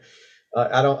what, but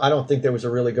I don't think there was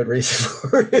a really good reason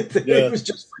for it. Yeah. It was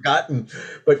just forgotten.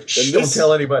 But And don't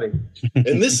tell anybody.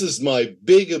 And this is my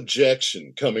big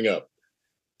objection coming up.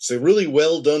 It's a really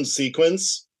well done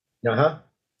sequence. Uh-huh.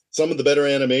 Some of the better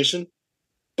animation,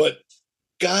 but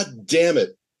god damn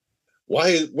it.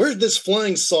 Where did this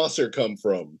flying saucer come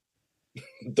from?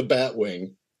 The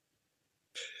Batwing.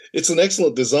 It's an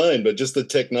excellent design, but just the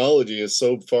technology is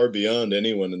so far beyond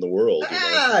anyone in the world. You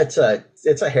know?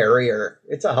 It's a Harrier.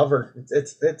 It's a hover.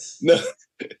 It's No,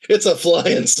 it's a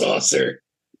flying saucer.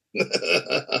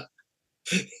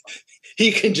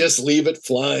 He can just leave it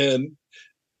flying.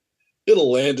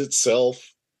 It'll land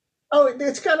itself. Oh,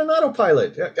 it's got an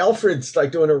autopilot. Alfred's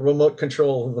like doing a remote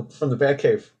control from the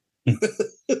Batcave.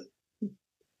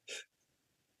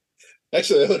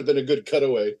 Actually, that would have been a good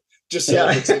cutaway. Just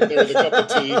Alfred sitting there with a cup of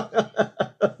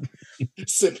tea,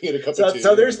 sipping in a cup of tea.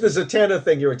 So there's the Zatanna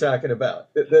thing you were talking about.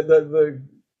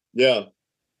 Yeah.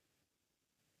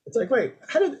 It's like, wait,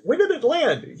 when did it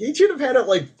land? He should have had it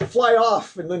like fly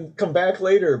off and then come back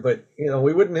later. But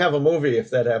we wouldn't have a movie if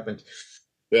that happened.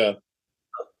 Yeah.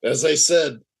 As I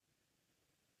said,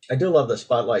 I do love the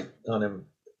spotlight on him.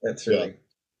 That's really.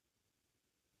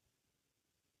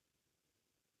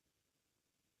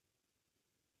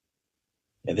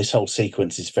 Yeah, this whole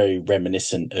sequence is very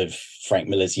reminiscent of Frank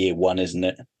Miller's Year One, isn't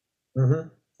it? Mm-hmm.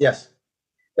 Yes,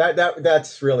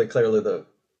 that's really clearly the.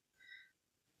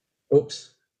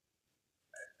 Oops.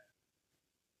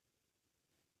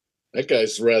 That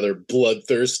guy's rather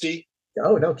bloodthirsty.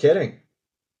 Oh, no kidding.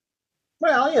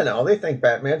 Well, they think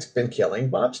Batman's been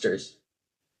killing mobsters.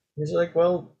 He's like,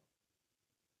 well.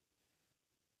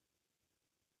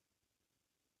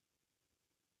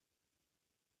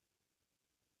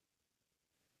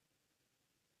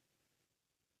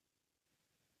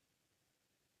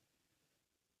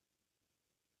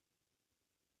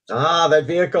 That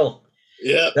vehicle.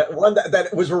 Yeah. That one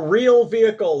that was a real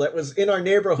vehicle that was in our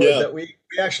neighborhood that we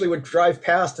actually would drive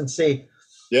past and see.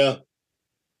 Yeah.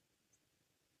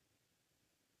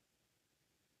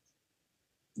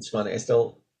 It's funny.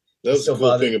 That was a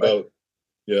cool thing about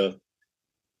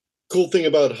cool thing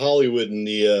about Hollywood in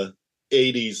the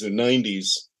 80s and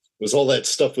 90s was all that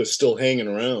stuff was still hanging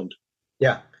around.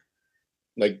 Yeah.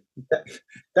 Like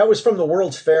that was from the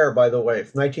World's Fair, by the way,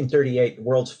 1938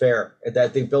 World's Fair.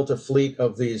 That they built a fleet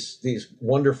of these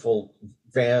wonderful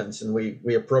vans, and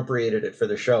we appropriated it for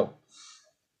the show.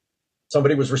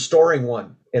 Somebody was restoring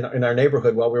one in our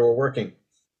neighborhood while we were working.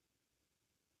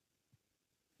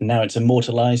 Now it's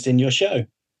immortalized in your show.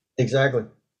 Exactly.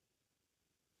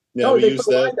 Yeah, they put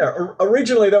a line there.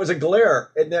 Originally, that was a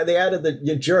glare, and they added the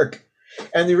 "you jerk."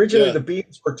 And originally the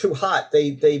beams were too hot.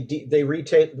 They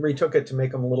retook it to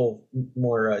make them a little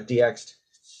more DX'd.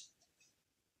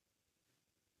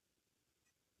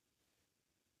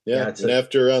 Yeah, and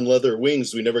after on Leather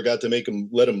Wings, we never got to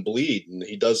let him bleed, and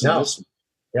he does in this.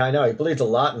 Yeah, I know. He bleeds a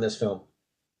lot in this film.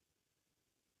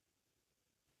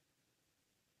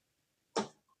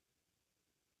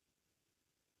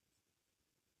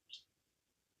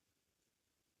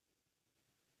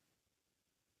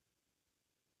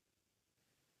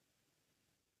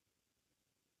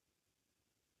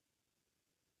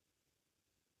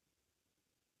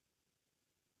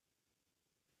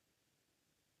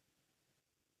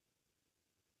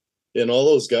 And all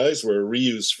those guys were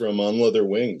reused from On Leather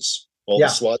Wings, the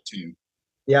SWAT team.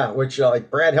 Yeah, which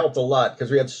Brad helped a lot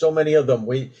because we had so many of them.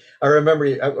 I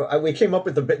remember we came up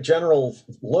with the general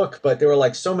look, but there were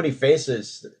like so many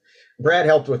faces. Brad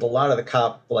helped with a lot of the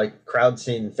cop crowd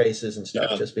scene faces and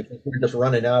stuff, just because we were just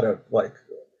running out of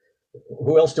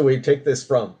who else do we take this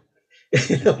from?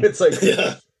 It's like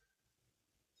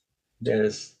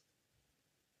there's.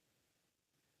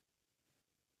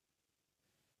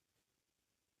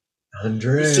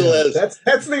 Andrea. That's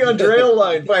the Andrea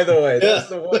line, by the way. That's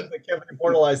the one that Kevin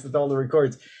immortalized with all the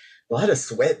records. A lot of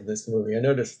sweat in this movie, I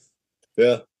noticed.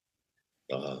 Yeah.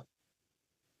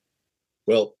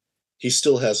 Well, he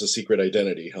still has a secret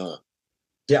identity, huh?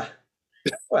 Yeah.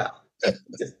 Well,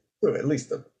 at least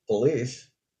the police.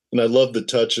 And I love the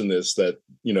touch in this that,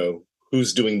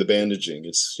 who's doing the bandaging.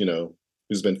 It's,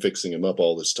 who's been fixing him up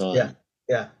all this time. Yeah.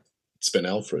 Yeah. It's been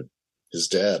Alfred, his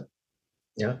dad.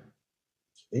 Yeah.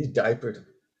 He's diapered.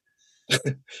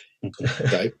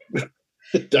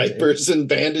 Diapers and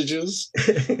bandages.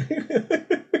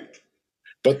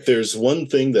 But there's one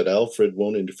thing that Alfred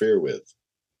won't interfere with.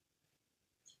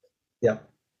 Yeah.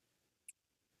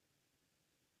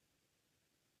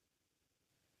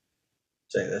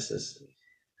 Say this is.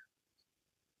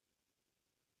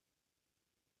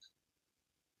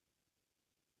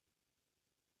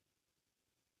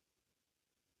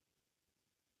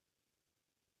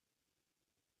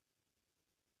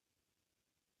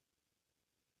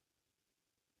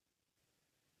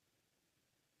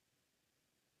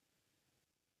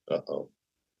 Uh-oh.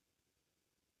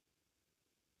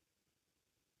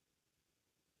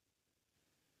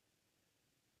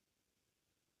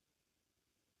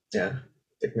 Yeah,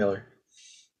 Dick Miller.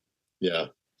 Yeah.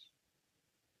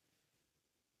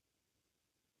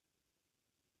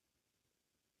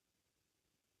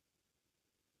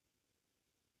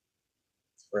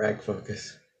 Rag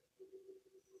focus.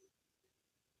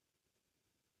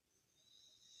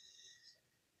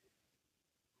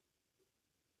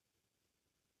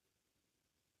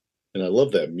 And I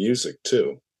love that music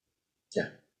too. Yeah.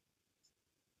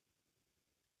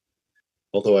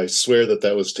 Although I swear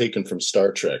that was taken from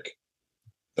Star Trek.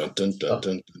 Dun, dun, dun,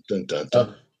 dun, dun, dun,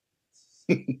 dun.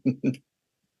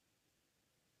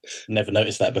 Never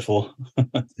noticed that before.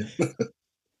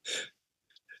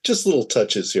 Just little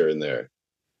touches here and there.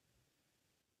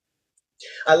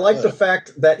 I like the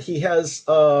fact that he has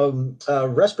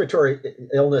respiratory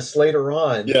illness later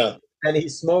on. Yeah. And he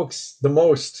smokes the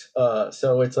most.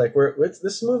 So it's like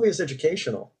this movie is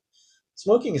educational.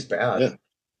 Smoking is bad. Yeah.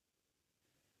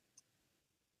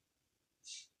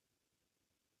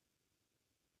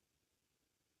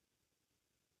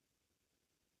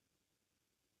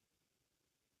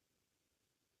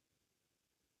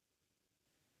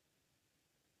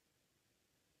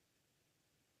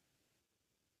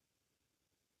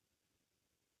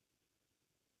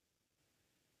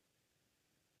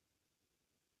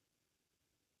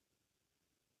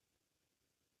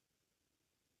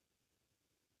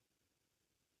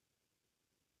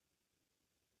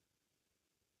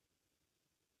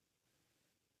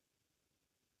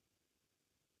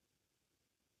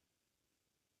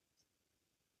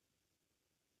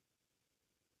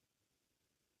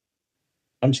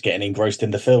 I'm just getting engrossed in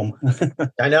the film.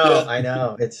 I know, Yeah. I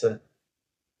know. It's a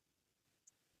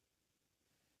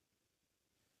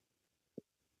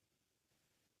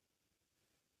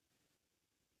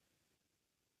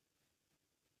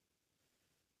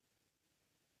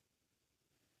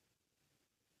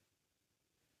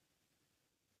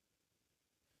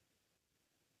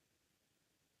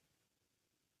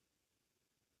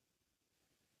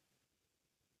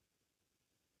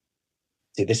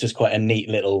See, this was quite a neat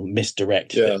little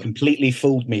misdirect Yeah. that completely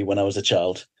fooled me when I was a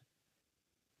child.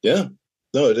 Yeah.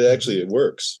 No, it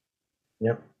works.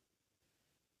 Yep.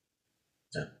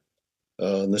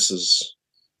 And this is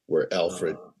where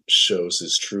Alfred shows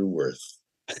his true worth.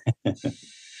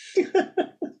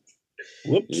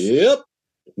 Whoops. Yep.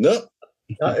 No.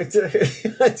 He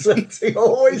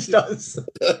always does.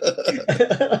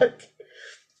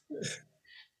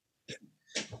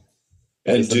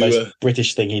 That is the most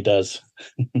British thing he does.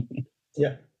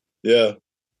 Yeah. Yeah.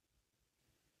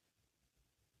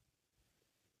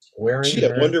 Wearing Gee,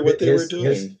 I wonder what they were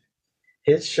doing.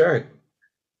 His shirt.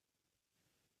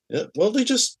 Yeah. Well, he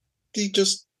just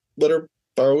let her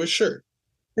borrow his shirt.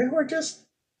 They were just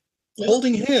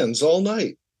holding hands all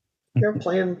night. They're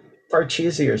playing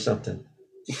Parcheesi or something.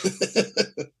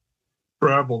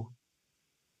 Scrabble.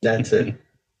 That's it.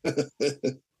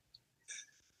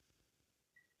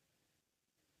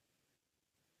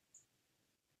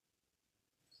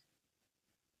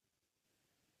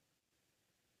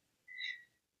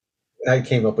 I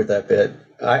came up with that bit.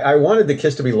 I wanted the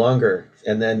kiss to be longer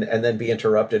and then be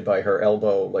interrupted by her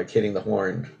elbow like hitting the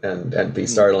horn and be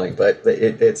startling. But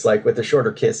it's like with the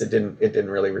shorter kiss, it didn't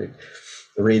really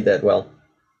read that well.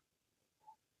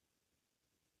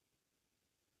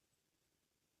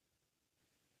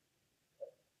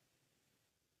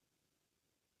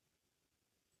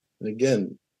 And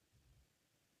again,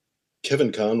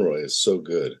 Kevin Conroy is so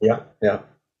good. Yeah, yeah.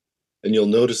 And you'll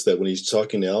notice that when he's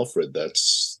talking to Alfred,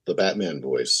 that's the Batman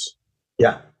voice.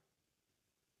 Yeah.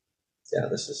 Yeah,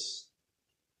 this is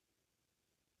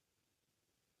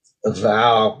a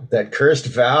vow, that cursed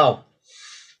vow.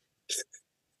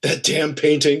 That damn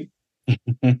painting.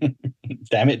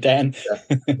 Damn it, Dan.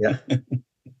 Yeah.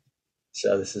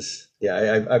 So this is,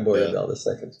 I bored all the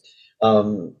seconds.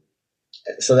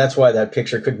 So that's why that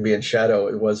picture couldn't be in shadow.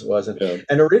 It wasn't. Yeah.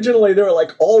 And originally they were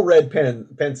like all red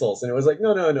pencils, and it was like,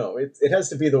 no. It has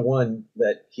to be the one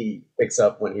that he picks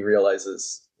up when he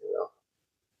realizes,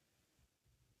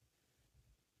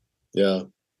 Yeah.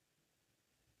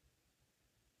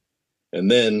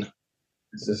 And then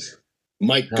this is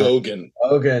Mike Goguen.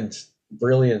 Gauguin's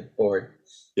brilliant board.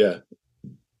 Yeah.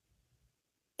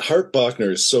 Hart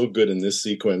Bachner is so good in this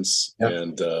sequence, Yep.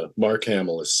 and Mark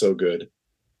Hamill is so good.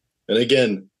 And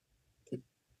again,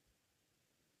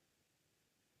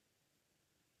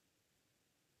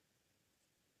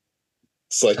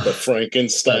 it's like the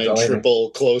Frankenstein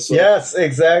triple close-up. Yes,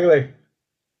 exactly.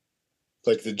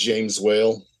 Like the James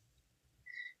Whale.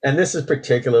 And this is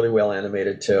particularly well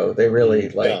animated too. They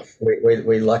really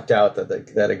we lucked out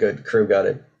that a good crew got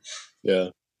it. Yeah.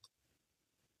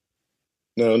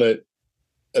 No, and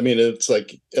I mean, it's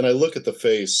like, and I look at the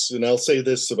face, and I'll say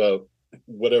this about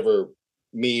whatever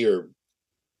me or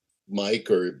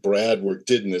Mike or Brad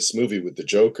did in this movie with the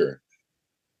Joker,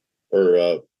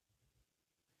 or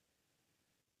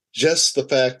just the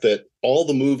fact that all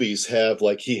the movies have,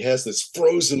 like, he has this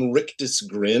frozen rictus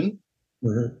grin.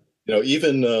 Mm-hmm. You know,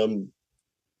 even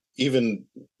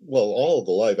all of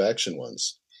the live action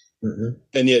ones,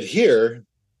 and yet here,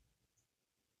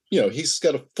 you know, he's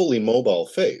got a fully mobile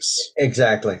face.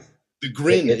 Exactly. The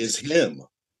grin is him.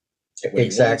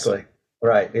 Exactly.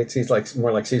 Right. He's like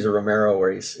more like Cesar Romero,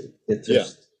 where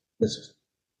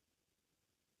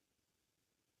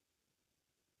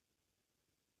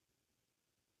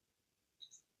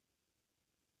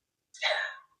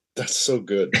That's so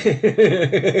good.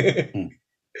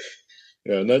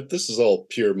 Yeah, and this is all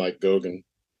pure Mike Goguen.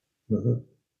 Mm-hmm.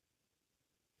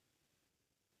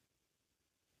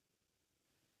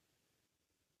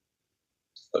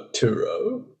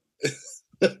 Arturo. This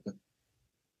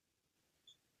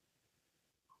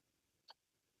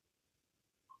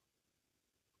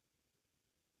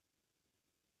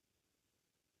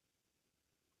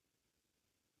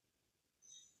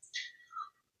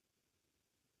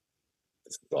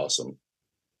is awesome.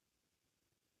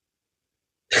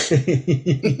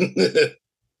 It's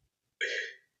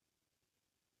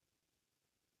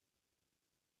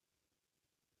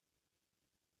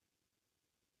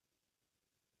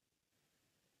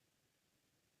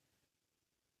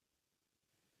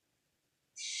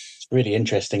really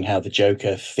interesting how the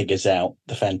Joker figures out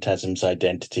the Phantasm's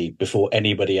identity before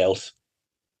anybody else.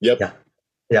 Yep.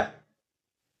 Yeah.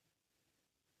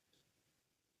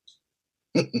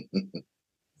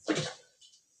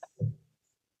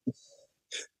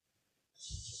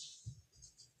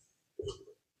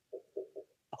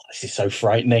 This is so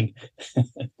frightening.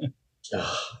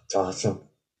 It's awesome.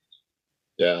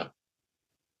 Yeah.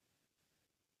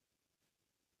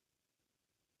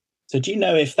 So do you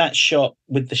know if that shot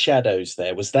with the shadows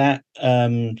there, was that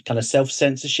kind of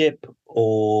self-censorship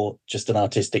or just an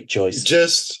artistic choice?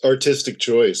 Just artistic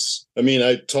choice. I mean,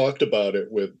 I talked about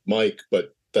it with Mike,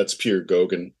 but that's pure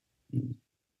Goguen.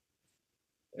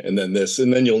 And then this,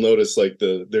 and then you'll notice like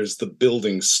there's the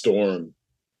building storm.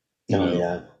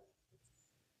 Yeah.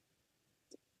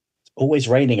 It's always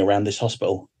raining around this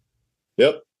hospital.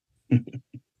 Yep.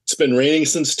 It's been raining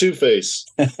since Two-Face.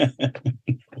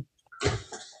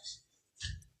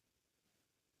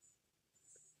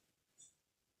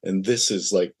 And this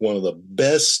is like one of the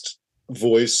best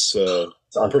voice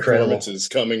performances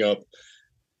coming up.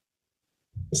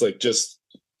 It's like just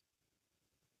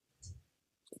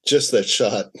that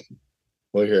shot.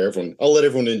 Well, here, everyone. I'll let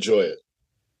everyone enjoy it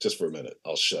just for a minute.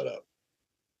 I'll shut up.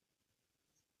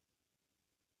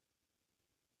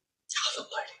 The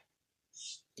lighting.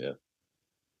 Yeah.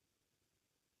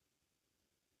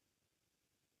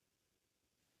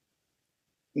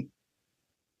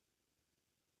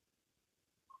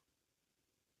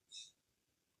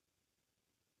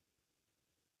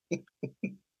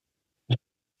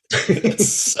 That's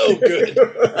so good.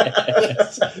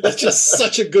 That's just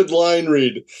such a good line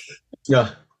read.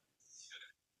 Yeah.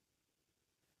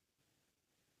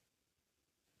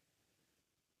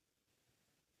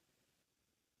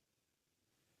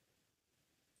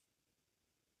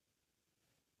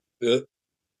 Yeah.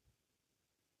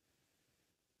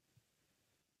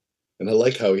 And I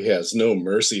like how he has no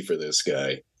mercy for this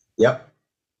guy. Yep.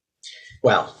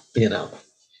 Well, you know.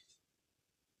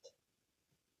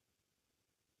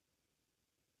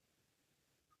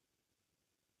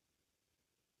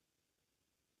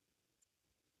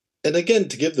 And again,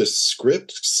 to give the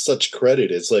script such credit,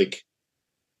 it's like,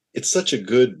 it's such a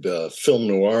good film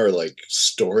noir like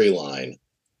storyline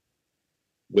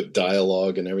with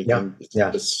dialogue and everything.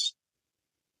 Yeah.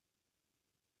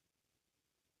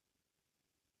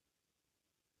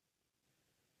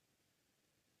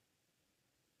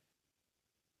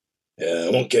 Yeah, I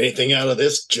won't get anything out of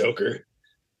this, Joker.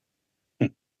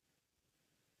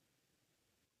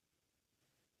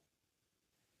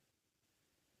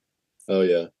 Oh,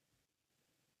 yeah.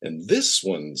 And this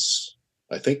one's,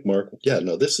 I think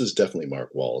this is definitely Mark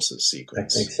Wallace's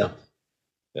sequence. I think so.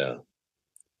 Yeah.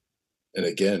 And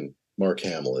again, Mark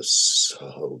Hamill is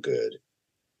so good.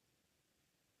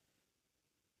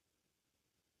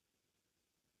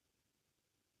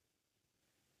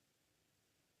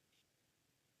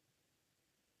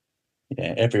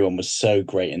 Yeah, everyone was so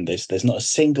great in this. There's not a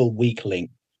single weak link.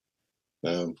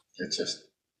 It's just,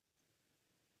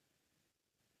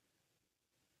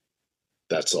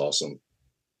 that's awesome.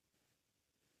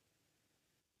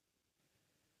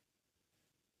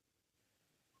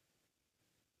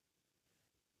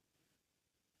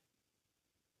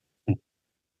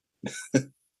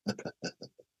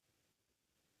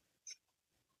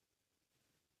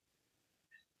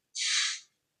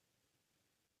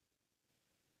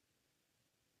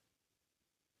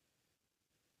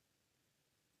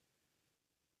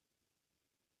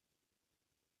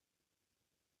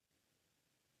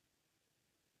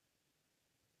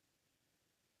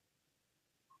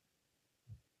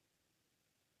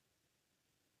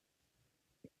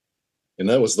 And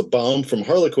that was the bomb from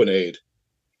Harlequinade.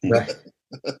 Right.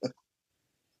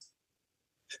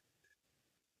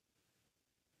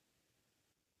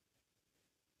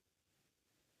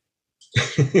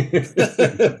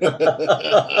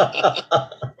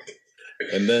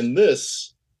 And then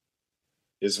this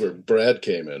is where Brad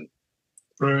came in.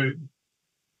 Right.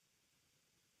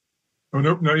 Oh,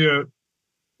 nope, not yet.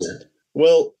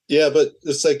 Well, yeah, but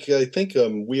it's like, I think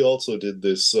we also did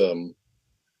this.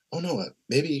 Oh, no,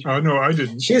 maybe. No, I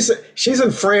didn't. She's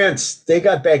in France. They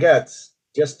got baguettes.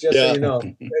 Just Yeah. so you know.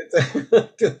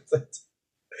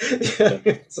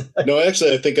 No,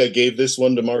 actually, I think I gave this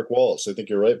one to Mark Wallace. I think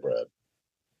you're right, Brad.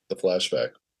 The flashback.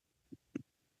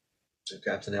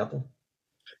 Grabs an apple.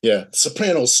 Yeah,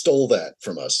 Sopranos stole that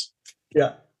from us.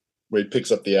 Yeah. Where he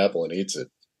picks up the apple and eats it.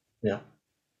 Yeah.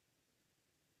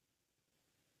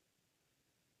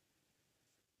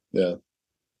 Yeah.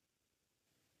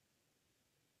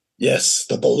 Yes,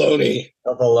 the bologna.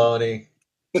 The bologna.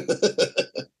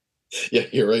 Yeah,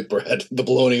 you're right, Brad. The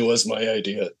bologna was my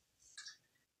idea.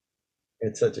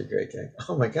 It's such a great game.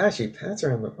 Oh my gosh, he pats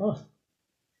her on the. Oh.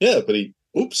 Yeah, but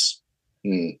oops.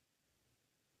 He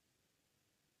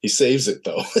saves it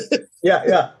though.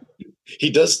 Yeah. He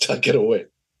does tuck it away.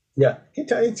 Yeah, he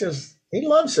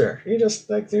loves her. He just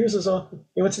uses all.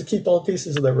 He wants to keep all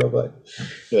pieces of the robot.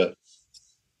 Yeah.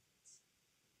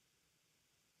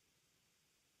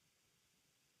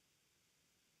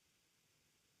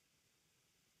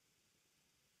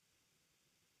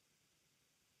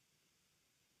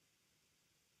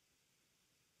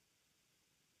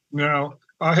 Now,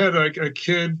 I had a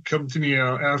kid come to me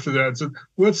after that and said,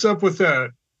 "What's up with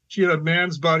that? She had a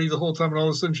man's body the whole time, and all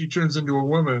of a sudden she turns into a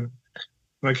woman."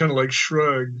 And I kind of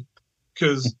shrugged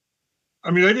because,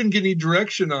 I mean, I didn't get any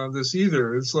direction on this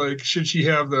either. It's like, should she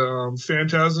have the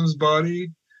Phantasm's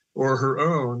body or her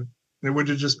own? And it would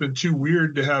have just been too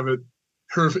weird to have it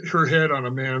her head on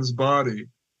a man's body.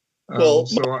 I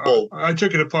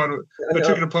took it upon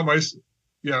my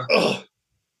yeah. Oh.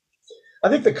 I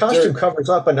think the costume covers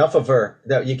up enough of her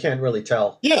that you can't really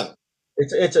tell. Yeah,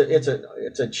 it's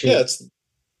a cheat. Yeah, it's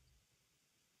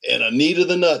and Anita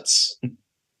the nuts.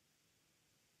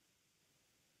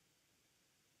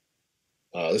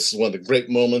 This is one of the great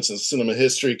moments in cinema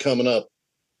history coming up.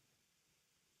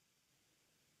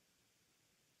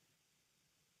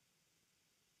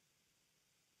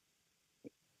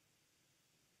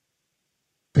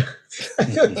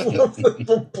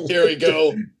 Here we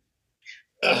go.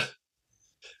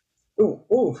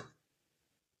 Ooh.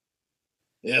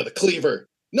 Yeah, the cleaver.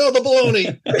 No, the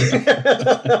bologna.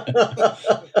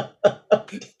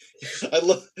 I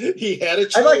love. He had a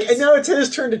choice. And now it's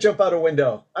his turn to jump out a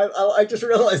window. I just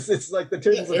realized it's like the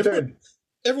tables have turned.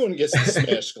 Everyone gets to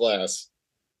smash glass.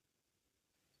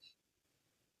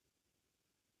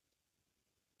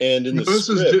 And in the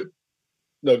script,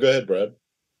 no, go ahead, Brad.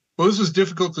 Well, this was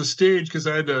difficult to stage because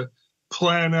I had to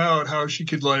plan out how she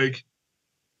could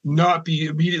not be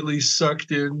immediately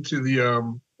sucked into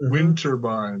the wind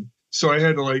turbine. So I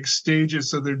had to stage it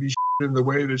so there'd be in the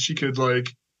way that she could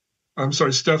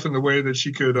stuff in the way that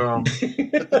she could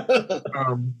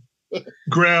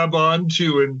grab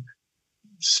onto and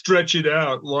stretch it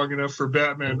out long enough for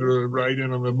Batman to ride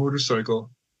in on the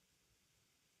motorcycle.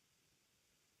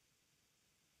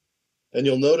 And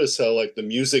you'll notice how the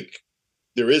music,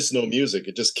 there is no music.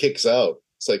 It just kicks out.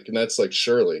 It's and that's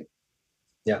Shirley.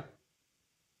 Yeah.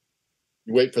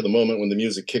 You wait for the moment when the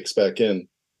music kicks back in.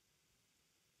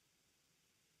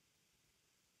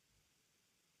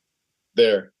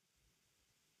 There.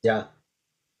 Yeah.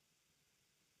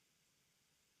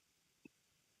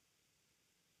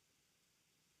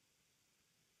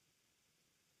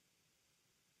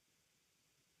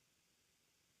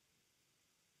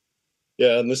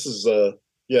 Yeah, and this is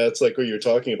it's like what you're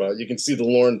talking about. You can see the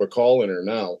Lauren Bacall in her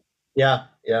now. Yeah.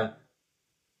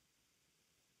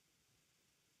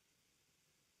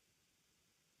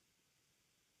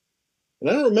 And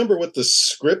I don't remember what the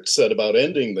script said about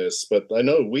ending this, but I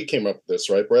know we came up with this,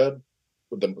 right, Brad?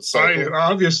 With the cycle.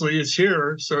 Obviously, it's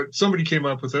here, so somebody came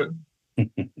up with it.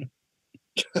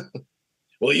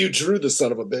 Well, you drew the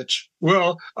son of a bitch.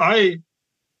 Well,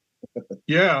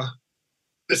 yeah.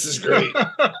 This is great.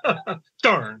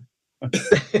 Darn.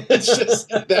 It's just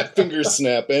that finger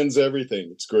snap ends everything.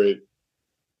 It's great.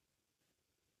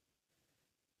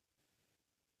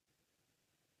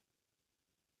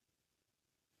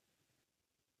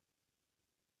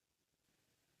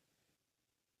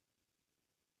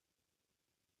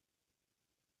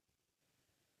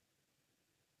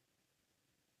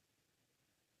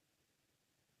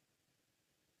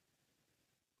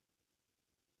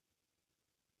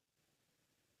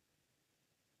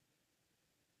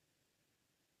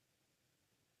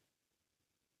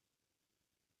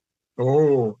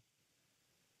 Oh,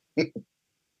 I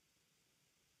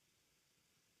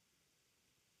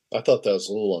thought that was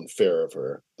a little unfair of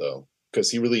her, though,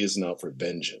 because he really isn't out for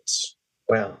vengeance.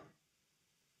 Well,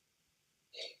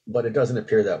 but it doesn't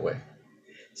appear that way.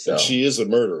 So And she is a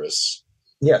murderess.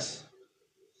 yes,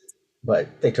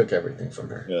 but they took everything from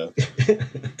her. Yeah.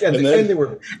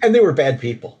 and they were bad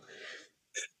people.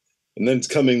 And then it's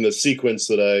coming the sequence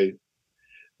that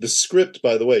the script,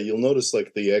 by the way, you'll notice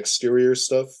like the exterior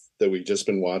stuff that we've just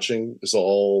been watching is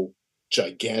all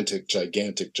gigantic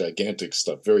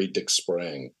stuff, very Dick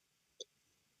Sprang.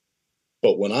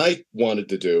 But what I wanted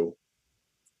to do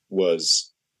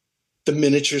was the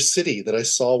miniature city that I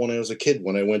saw when I was a kid,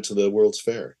 when I went to the World's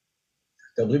Fair.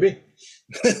 WB?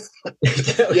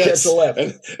 Yes,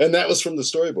 and that was from the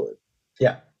storyboard.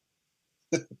 Yeah.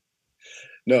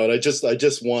 No, and I just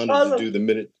wanted to do the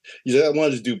minute. I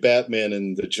wanted to do Batman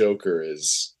and the Joker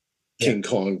as King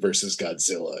Kong versus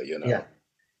Godzilla. Yeah,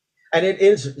 and it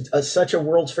is such a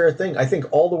World's Fair thing. I think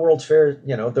all the World's Fair,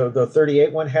 the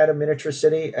 38 one had a miniature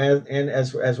city, and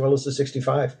as well as the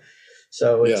 65.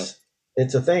 So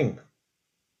it's a thing.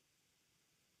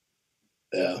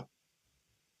 Yeah.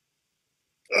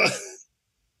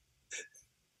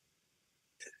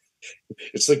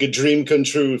 It's like a dream come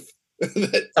true.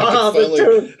 I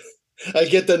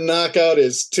get to knock out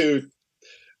his tooth.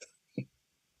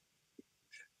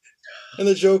 And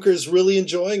the Joker's really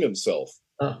enjoying himself.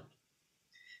 Oh.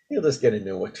 He'll just get a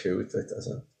new tooth. It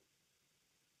doesn't.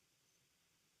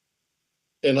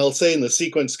 And I'll say in the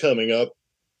sequence coming up,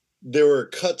 there were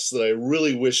cuts that I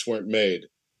really wish weren't made.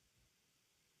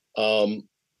 Batman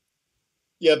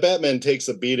takes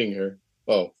a beating here.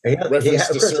 Oh, reference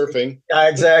to surfing.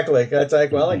 Exactly. That's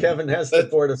like, well, Kevin has to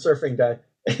board a surfing guy.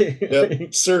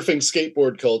 Yep, surfing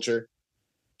skateboard culture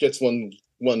gets one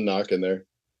knock in there.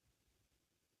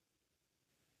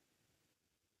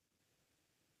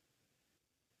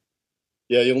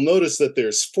 Yeah, you'll notice that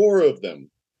there's 4 of them.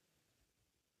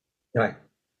 Right.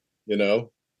 Now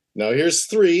here's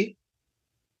 3.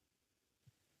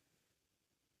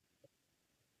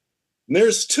 And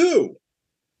there's 2.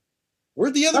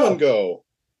 Where'd the other one go?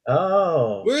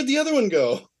 Oh. Where'd the other one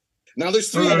go? Now there's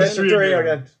 3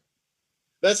 again.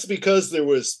 That's because there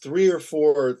was 3 or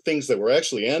 4 things that were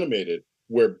actually animated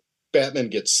where Batman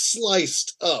gets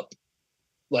sliced up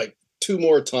like 2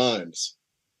 more times.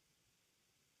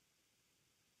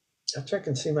 I'll check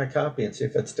and see my copy and see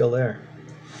if it's still there.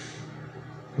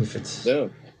 Yeah.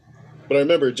 But I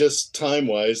remember just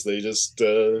time-wise, they just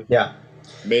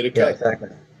made a cut. Yeah, exactly.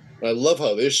 I love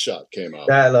how this shot came out.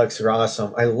 That looks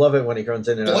awesome. I love it when he runs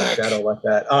in and out of shadow like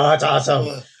that. Oh, it's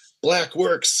awesome. Black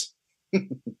works.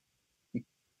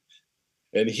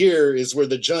 And here is where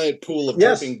the giant pool of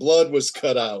dripping blood was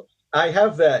cut out. I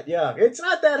have that. Yeah, it's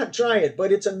not that giant,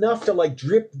 but it's enough to like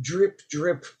drip, drip,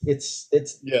 drip. It's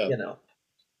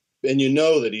And you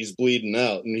know that he's bleeding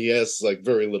out, and he has like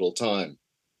very little time.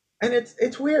 And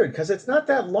it's weird because it's not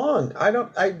that long.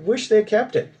 I wish they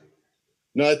kept it.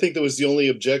 No, I think that was the only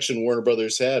objection Warner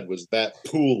Brothers had was that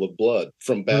pool of blood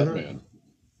from Batman. Mm-hmm.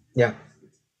 Yeah.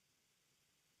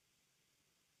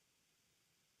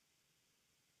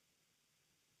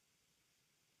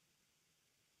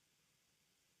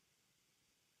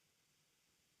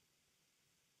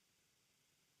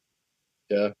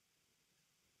 Yeah.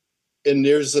 And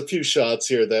there's a few shots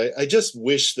here that I just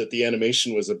wish that the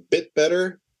animation was a bit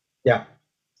better. Yeah.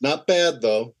 Not bad,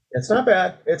 though. It's not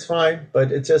bad. It's fine,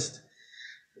 but it just...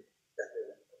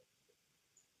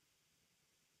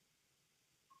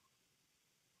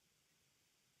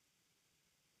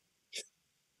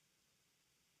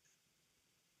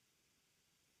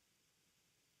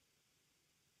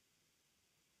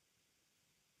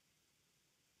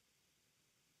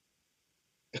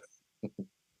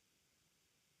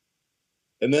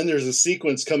 And then there's a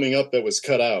sequence coming up that was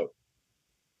cut out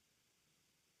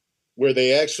where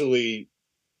Batman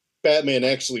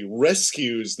actually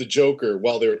rescues the Joker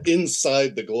while they're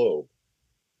inside the globe.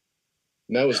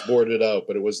 And that was boarded out,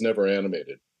 but it was never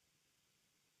animated.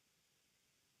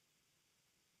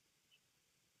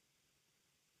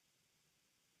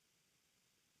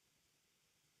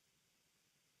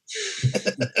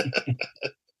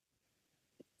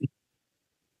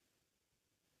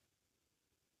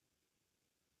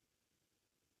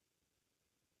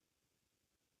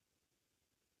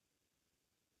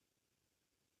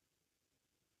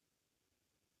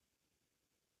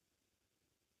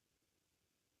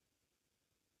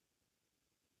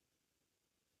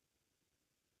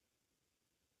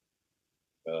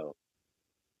 Oh.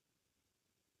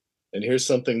 And here's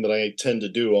something that I tend to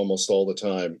do almost all the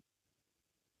time.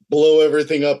 Blow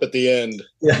everything up at the end.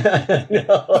 Yeah,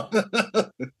 no.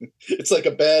 It's like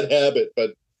a bad habit,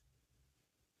 but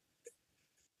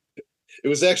it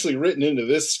was actually written into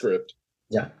this script.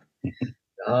 Yeah.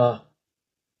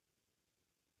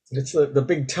 It's the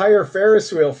big tire Ferris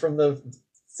wheel from the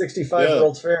 65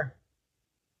 World's Fair.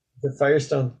 The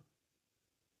Firestone.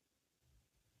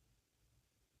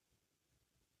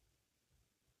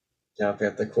 Yeah,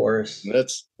 at the chorus. And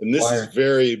this is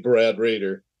very Brad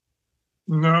Rader.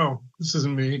 No, this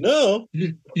isn't me. No.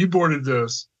 You boarded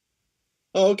this.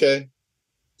 Oh, okay.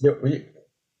 Yeah,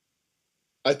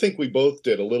 I think we both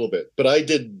did a little bit, but I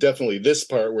did definitely this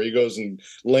part where he goes and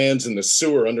lands in the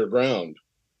sewer underground.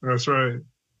 That's right.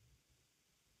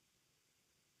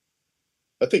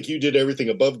 I think you did everything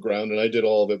above ground and I did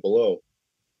all of it below.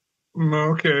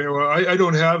 Okay. Well, I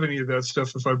don't have any of that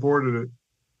stuff if I boarded it.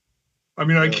 I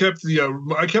mean, I kept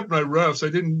my roughs. I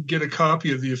didn't get a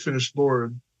copy of the finished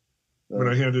board when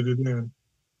I handed it in.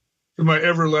 To my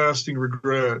everlasting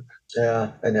regret.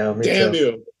 Yeah, I know. Me Damn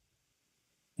too.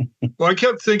 you. Well, I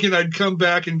kept thinking I'd come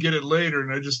back and get it later,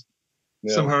 and I just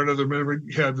somehow or another never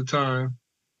had the time.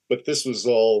 But this was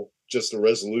all just a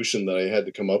resolution that I had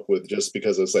to come up with just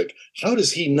because I was like, how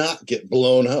does he not get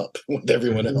blown up with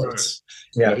everyone else?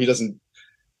 Yeah. You know, he doesn't.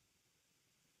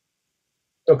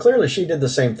 So clearly she did the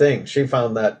same thing. She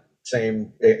found that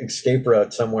same escape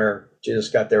route somewhere. She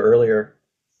just got there earlier.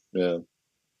 Yeah.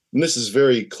 And this is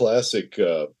very classic,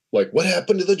 like, what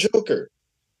happened to the Joker?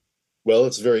 Well,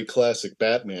 it's very classic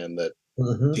Batman that,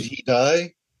 did he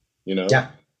die? You know?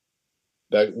 Yeah.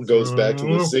 That goes back to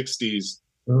the 60s.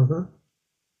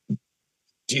 Mm-hmm.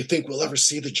 Do you think we'll ever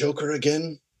see the Joker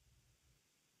again?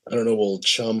 I don't know, old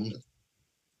chum.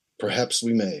 Perhaps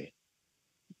we may.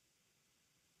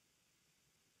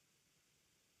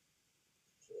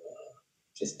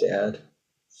 His dad.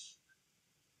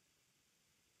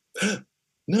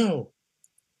 No.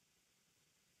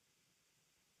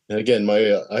 And again,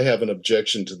 I have an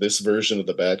objection to this version of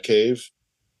the Batcave,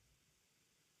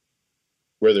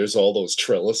 where there's all those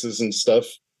trellises and stuff.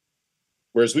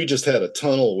 Whereas we just had a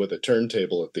tunnel with a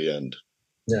turntable at the end.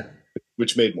 Yeah.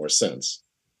 Which made more sense.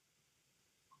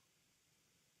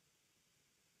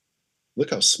 Look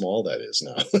how small that is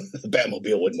now. The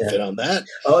Batmobile wouldn't fit on that.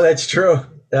 Oh, that's true.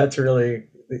 That's really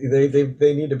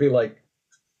they need to be like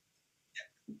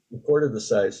a quarter the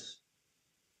size.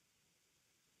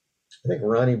 I think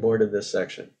Ronnie boarded this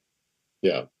section.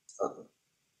 Yeah.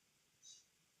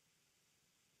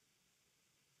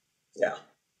 Yeah.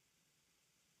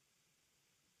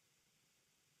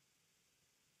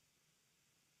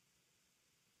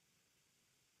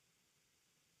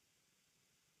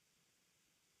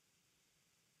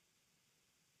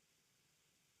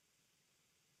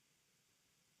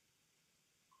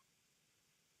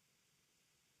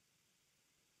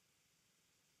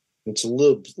 It's a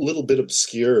little bit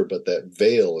obscure, but that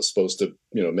veil is supposed to,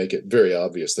 make it very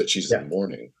obvious that she's in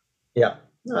mourning. Yeah.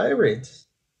 No, I read.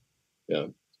 Yeah.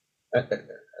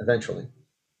 Eventually.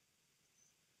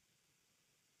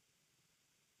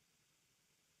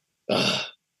 Ah.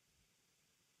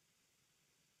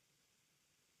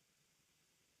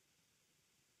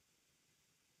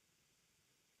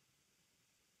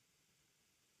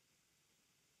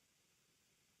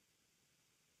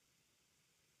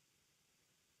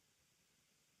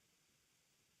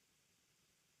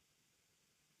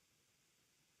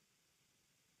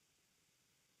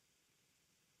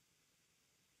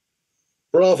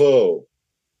 Bravo.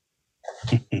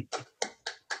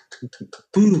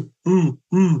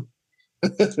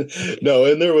 No,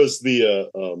 and there was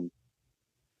the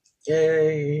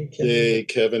Yay,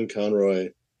 Kevin Conroy.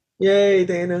 Yay,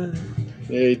 Dana.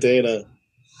 Yay, Dana.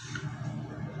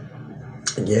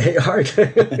 Yay, Art. No,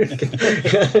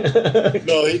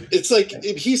 it's like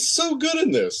he's so good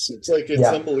in this. It's like it's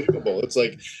unbelievable. It's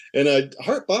like, and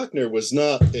Hart Bachner was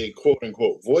not a quote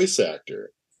unquote voice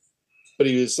actor, but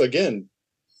he was, again,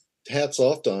 hats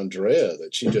off to Andrea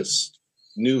that she just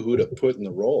knew who to put in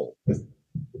the role.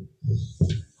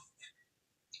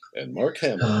 And Mark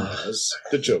Hamill as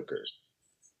the Joker.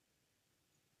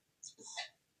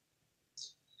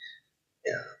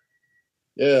 Yeah.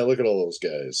 Yeah, look at all those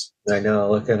guys. I know,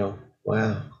 look at them.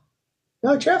 Wow.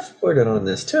 No, Jeff put it on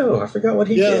this too. I forgot what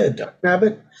he Yeah. did. Duck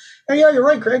Rabbit. Oh, yeah, you're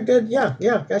right. Greg did. Yeah,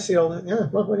 I see all that. Yeah.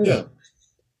 Well, what do you Yeah.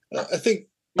 know? I think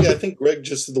Greg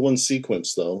just did the one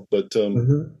sequence though, but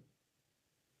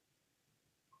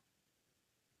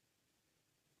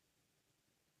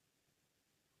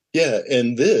yeah,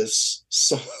 and this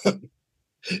song,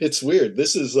 it's weird.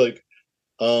 This is like,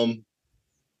 who's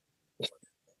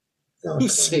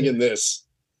singing this?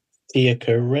 Tia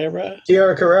Carrera.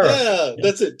 Yeah,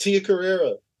 that's it. Tia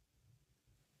Carrera.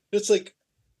 It's like,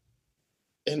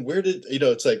 and where did,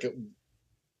 it's like,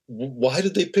 why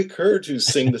did they pick her to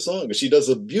sing the song? She does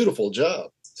a beautiful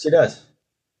job. She does.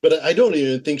 But I don't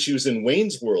even think she was in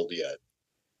Wayne's World yet.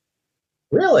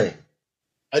 Really?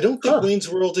 I don't think Wayne's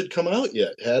World had come out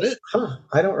yet, had it?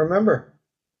 I don't remember.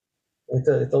 I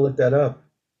have to look that up.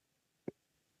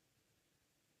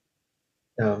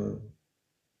 I'm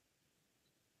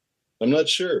not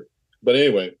sure. But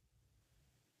anyway.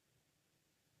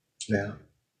 Yeah.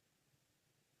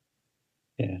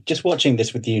 Yeah. Just watching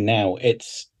this with you now,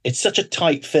 it's such a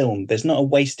tight film. There's not a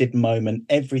wasted moment.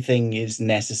 Everything is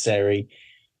necessary.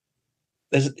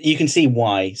 You can see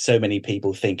why so many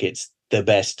people think it's the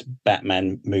best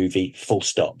Batman movie, full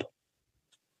stop.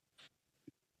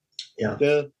 Yeah.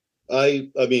 Yeah. I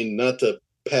mean, not to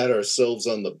pat ourselves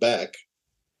on the back,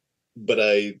 but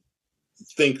I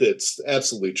think that's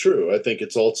absolutely true. I think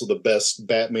it's also the best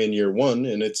Batman Year One,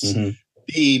 and it's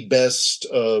the best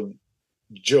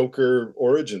Joker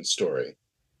origin story,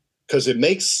 because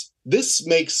this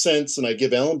makes sense, and I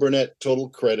give Alan Burnett total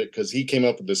credit because he came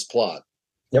up with this plot.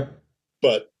 Yep.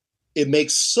 But it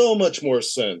makes so much more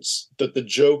sense that the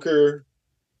Joker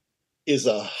is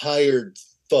a hired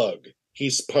thug.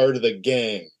 He's part of the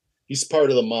gang. He's part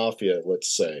of the mafia,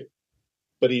 let's say.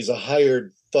 But he's a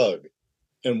hired thug.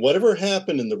 And whatever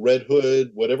happened in the Red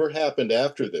Hood, whatever happened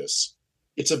after this,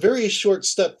 it's a very short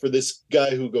step for this guy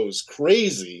who goes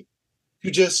crazy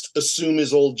to just assume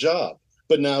his old job.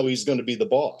 But now he's going to be the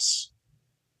boss.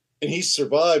 And he's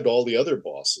survived all the other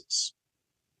bosses.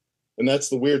 And that's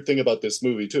the weird thing about this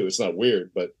movie, too. It's not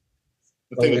weird, but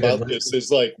the thing about this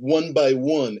is, like, one by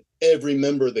one, every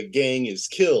member of the gang is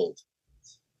killed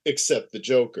except the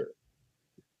Joker.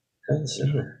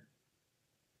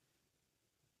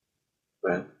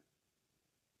 Right.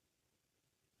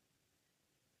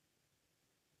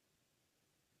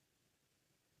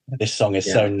 This song is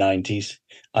so 90s.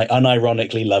 I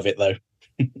unironically love it, though.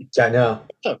 I know.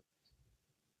 Oh.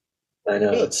 I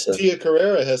know. Yeah, Tia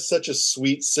Carrera has such a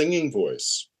sweet singing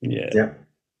voice. Yeah.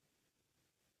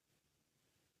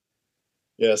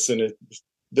 Yes, and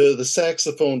the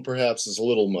saxophone perhaps is a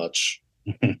little much.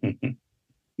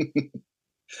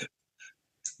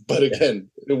 But again,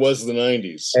 it was the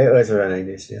 90s. It was the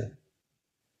 90s, yeah.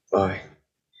 Boy.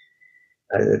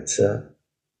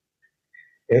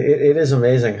 It is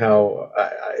amazing how,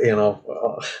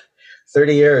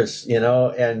 30 years,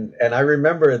 and I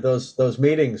remember those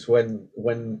meetings when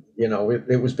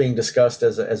it was being discussed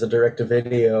as a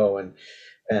direct-to-video, and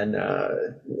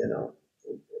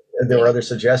there were other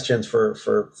suggestions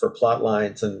for plot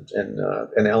lines, and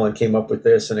Alan came up with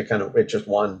this, and it just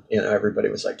won. Everybody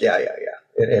was like, yeah,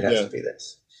 it has to be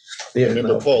this. I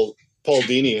remember Paul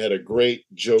Dini had a great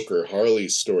Joker Harley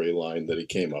storyline that he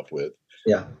came up with.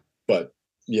 Yeah, but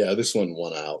this one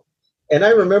won out. And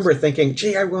I remember thinking,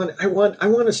 gee, I want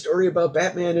a story about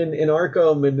Batman in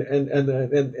Arkham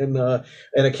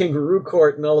and a kangaroo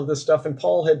court and all of this stuff. And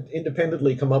Paul had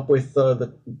independently come up with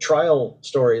the trial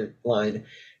storyline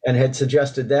and had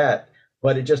suggested that,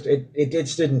 but it just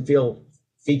didn't feel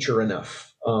feature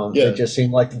enough. It just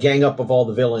seemed like the gang up of all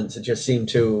the villains. It just seemed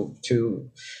to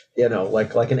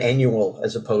like an annual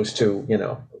as opposed to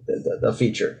the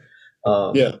feature.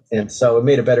 And so it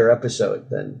made a better episode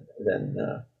than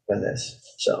this.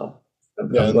 So I'm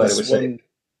glad it was saved.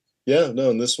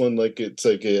 And this one, like, it's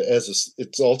like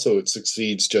it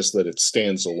succeeds just that it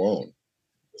stands alone.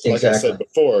 Like I said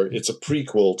before, it's a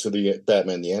prequel to the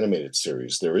Batman the Animated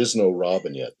Series. There is no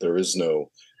Robin yet. This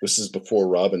is before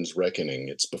Robin's Reckoning.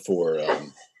 It's before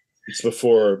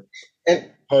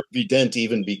Harvey Dent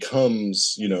even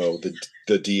becomes,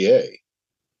 the DA.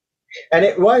 And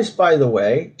it was, by the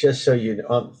way, just so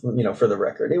for the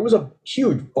record, it was a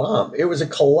huge bomb. It was a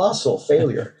colossal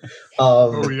failure.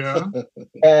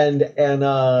 And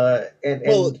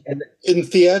in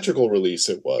theatrical release,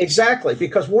 it was exactly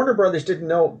because Warner Brothers didn't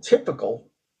know. Typical.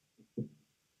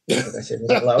 Did I say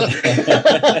that loud?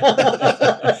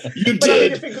 You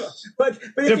did. But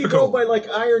if you go by like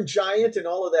Iron Giant and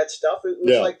all of that stuff, it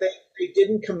was like they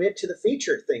didn't commit to the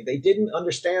feature thing. They didn't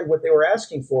understand what they were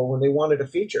asking for when they wanted a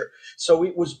feature. So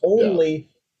it was only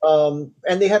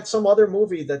And they had some other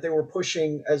movie that they were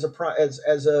pushing as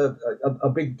a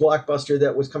big blockbuster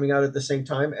that was coming out at the same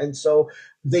time, and so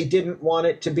they didn't want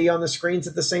it to be on the screens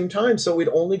at the same time, so we'd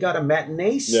only got a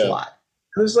matinee slot.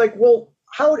 It was like, well,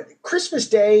 how Christmas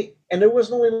Day, and it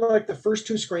was only like the first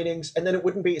 2 screenings, and then it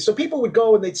wouldn't be. So people would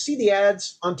go and they'd see the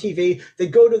ads on TV.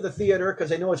 They'd go to the theater because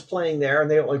they know it's playing there, and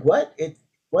they're like, "What?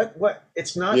 What?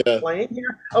 It's not playing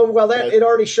here? Oh, well, it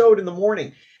already showed in the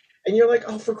morning." And you're like,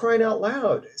 "Oh, for crying out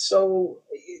loud!" So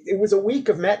it was a week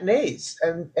of matinees,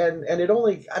 and it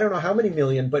only, I don't know how many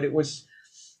million, but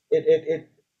it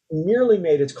nearly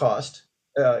made its cost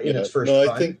in its first run.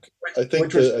 I think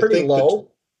which was pretty low.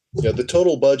 The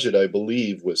total budget, I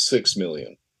believe, was $6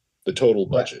 million. The total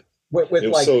budget with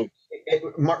like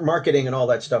marketing and all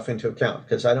that stuff into account,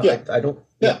 because I don't.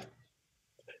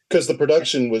 Because the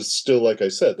production was still, like I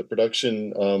said, the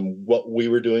production. What we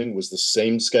were doing was the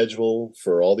same schedule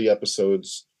for all the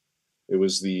episodes. It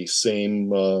was the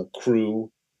same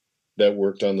crew that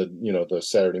worked on the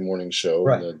Saturday morning show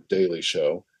and the daily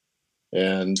show,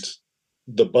 and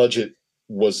the budget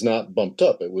was not bumped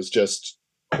up. It was just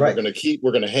we're going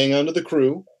to hang on to the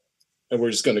crew, and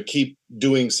we're just going to keep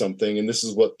doing something, and this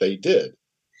is what they did.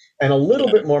 And a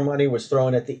little bit more money was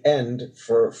thrown at the end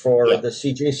for the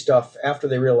CG stuff after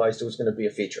they realized it was going to be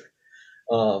a feature.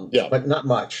 But not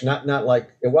much. Not like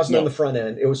it wasn't on the front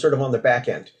end. It was sort of on the back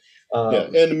end.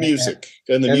 And the music.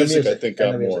 And the music I think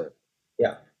got more.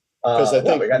 Yeah. Because I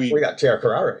think we got Tara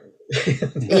Carrara.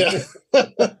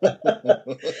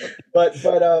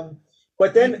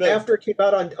 But then after it came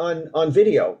out on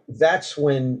video, that's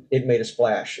when it made a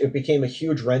splash. It became a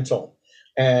huge rental.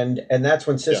 And that's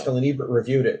when Siskel and Ebert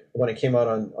reviewed it when it came out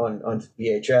on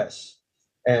VHS.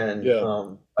 And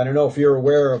I don't know if you're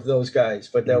aware of those guys,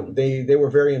 but they were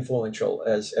very influential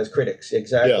as critics.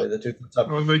 Exactly. The two.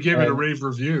 Well, they gave it a rave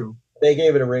review. They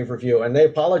gave it a rave review, and they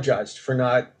apologized for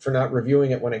not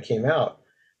reviewing it when it came out.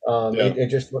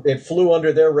 It flew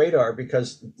under their radar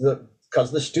because the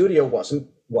studio wasn't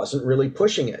really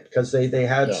pushing it, because they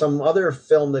had some other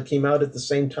film that came out at the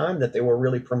same time that they were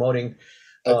really promoting.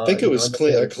 I think it was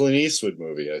a Clint Eastwood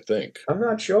movie. I think. I'm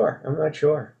not sure.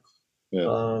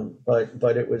 Yeah.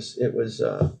 But it was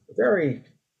very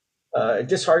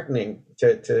disheartening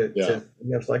to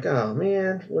it's like, oh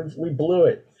man, we blew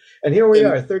it, and here we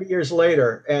are 30 years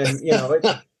later, and it's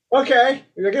okay.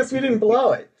 I guess we didn't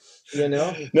blow it.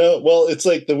 No, well, it's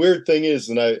like the weird thing is,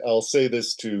 and I'll say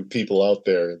this to people out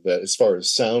there, that as far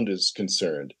as sound is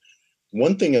concerned,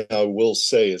 one thing I will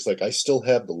say is, like, I still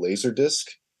have the laser disc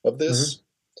of this. Mm-hmm.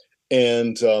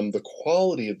 And the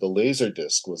quality of the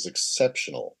Laserdisc was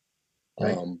exceptional.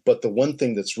 Right. But the one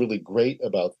thing that's really great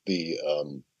about the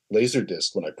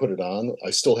Laserdisc, when I put it on,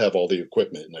 I still have all the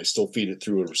equipment, and I still feed it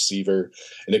through a receiver,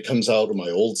 and it comes out of my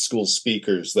old school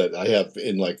speakers that I have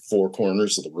in like 4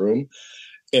 corners of the room.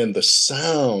 And the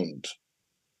sound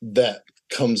that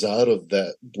comes out of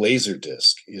that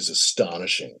Laserdisc is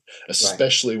astonishing,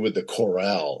 especially with the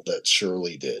chorale that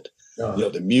Shirley did.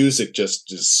 The music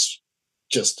just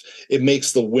it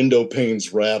makes the window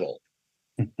panes rattle.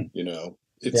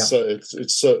 It's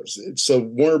so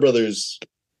Warner Brothers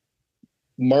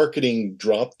marketing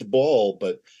dropped the ball,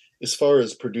 but as far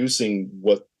as producing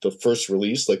what the first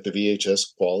release, like the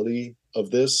VHS quality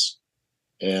of this,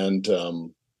 and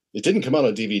it didn't come out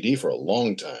on DVD for a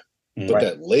long time, but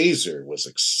that laser was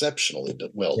exceptionally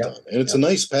well done, and it's a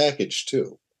nice package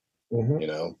too.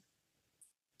 Mm-hmm.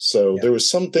 So there was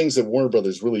some things that Warner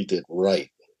Brothers really did right.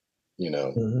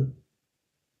 Mm-hmm.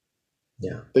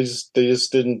 They just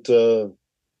didn't. I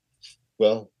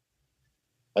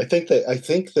think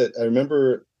that I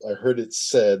remember I heard it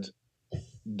said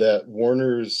that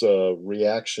Warner's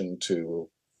reaction to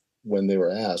when they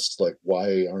were asked, like,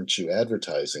 why aren't you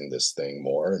advertising this thing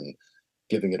more and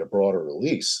giving it a broader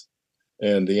release?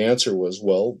 And the answer was,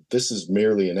 well, this is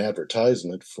merely an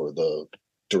advertisement for the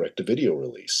direct-to-video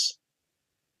release.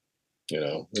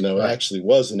 And that actually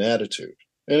was an attitude.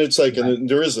 And it's like, and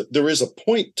there is a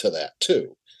point to that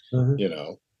too,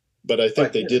 but I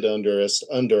think they did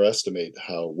underestimate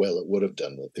how well it would have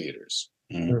done with theaters.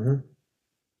 Mm-hmm.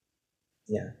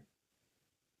 Yeah.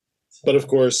 But of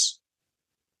course,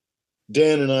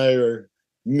 Dan and I are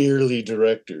merely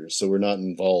directors, so we're not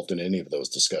involved in any of those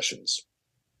discussions.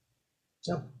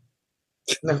 No.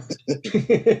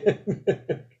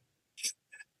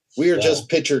 We are just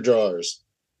picture drawers.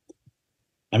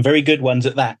 And very good ones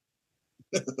at that.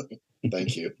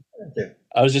 Thank you.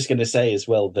 I was just going to say as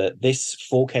well that this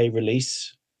 4K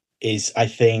release is, I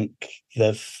think,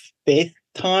 the 5th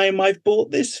time I've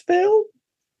bought this film.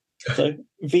 So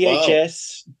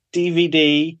VHS,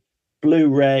 DVD,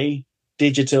 Blu-ray,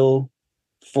 digital,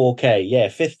 4K. Yeah,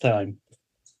 5th time.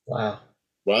 Wow.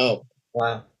 Wow.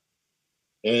 Wow.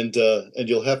 And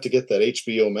you'll have to get that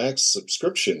HBO Max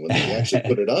subscription when they actually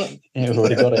put it on. Yeah, we've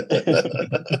already got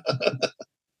it.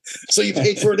 So you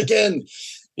paid for it again.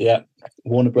 Yeah.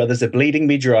 Warner Brothers are bleeding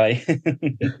me dry.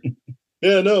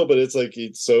 Yeah, no, but it's like,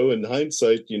 so in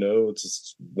hindsight, it's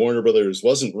just, Warner Brothers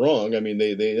wasn't wrong. I mean,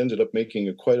 they ended up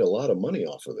making quite a lot of money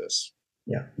off of this.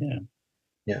 Yeah. Yeah.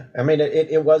 Yeah. I mean,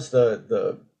 it was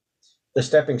the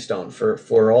stepping stone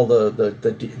for all the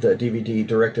DVD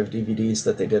directive DVDs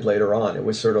that they did later on. It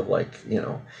was sort of like,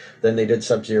 then they did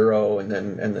Sub-Zero, and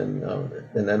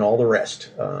then all the rest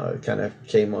kind of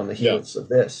came on the heels of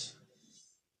this.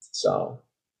 So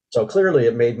clearly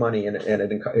it made money, and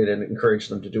it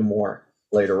encouraged them to do more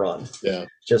later on. Yeah.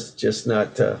 Just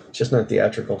not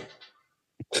theatrical.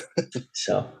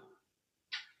 So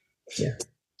yeah.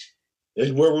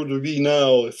 And where would we be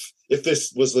now if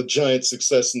this was a giant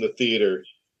success in the theater?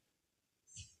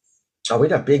 Oh,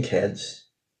 we'd have big heads.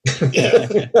 Yeah.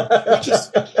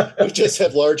 we just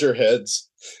have larger heads.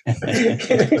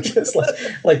 Just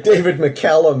like David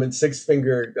McCallum in Six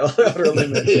Finger Outer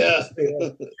Limits. Yeah.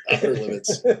 Outer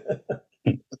Limits.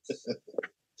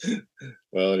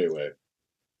 Well, anyway.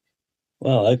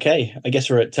 Well, okay. I guess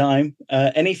we're at time.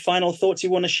 Any final thoughts you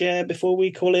want to share before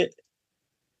we call it?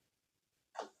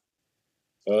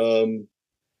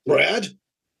 Brad?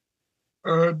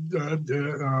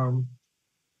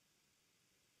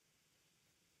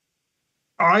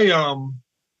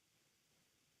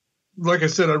 Like I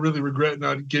said, I really regret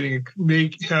not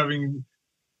having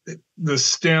the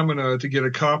stamina to get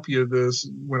a copy of this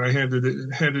when I handed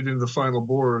in the final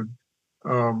board,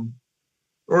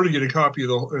 or to get a copy of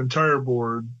the entire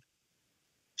board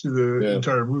to the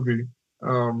entire movie.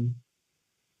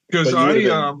 Because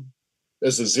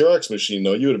as a Xerox machine,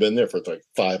 though, you would have been there for like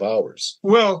 5 hours.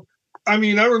 Well, I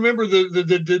mean, I remember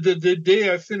the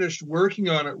day I finished working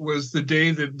on it was the day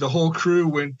that the whole crew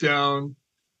went down,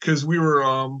 because we were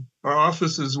our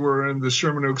offices were in the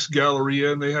Sherman Oaks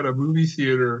Galleria, and they had a movie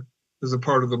theater as a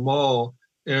part of the mall,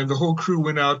 and the whole crew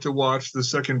went out to watch the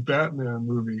second Batman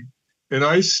movie, and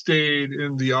I stayed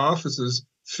in the offices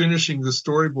finishing the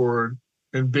storyboard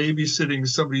and babysitting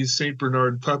somebody's Saint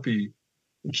Bernard puppy,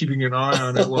 keeping an eye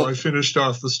on it while I finished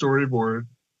off the storyboard.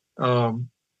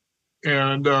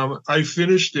 And I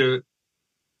finished it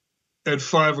at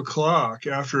 5 o'clock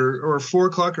or 4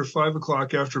 o'clock or 5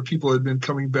 o'clock after people had been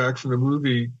coming back from the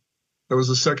movie. That was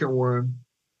the second one.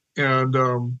 And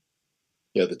the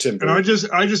Tim Burton. And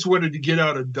I just wanted to get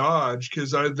out of Dodge,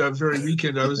 because that very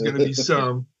weekend I was going to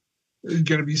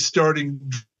be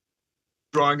starting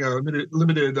drawing a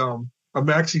limited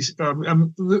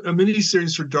a mini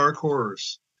series for Dark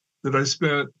Horse that I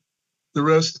spent the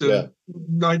rest of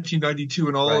 1992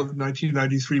 and all of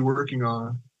 1993 working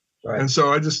on. Right. And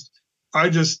so I just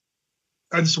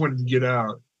wanted to get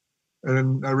out,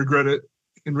 and I regret it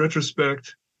in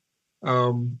retrospect.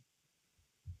 And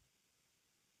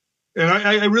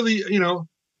I really, you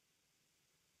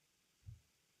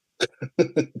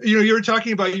were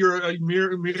talking about you're a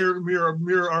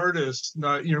mere artist,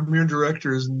 not mere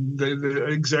directors, and the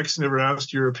execs never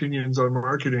asked your opinions on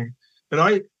marketing.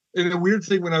 And a weird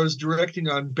thing, when I was directing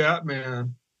on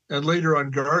Batman and later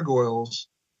on Gargoyles,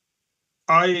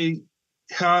 I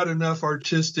had enough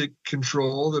artistic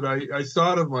control that I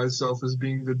thought of myself as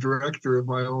being the director of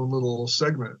my own little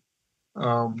segment.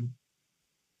 And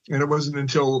it wasn't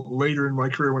until later in my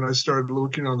career when I started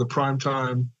looking on the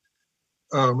primetime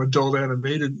adult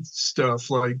animated stuff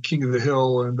like King of the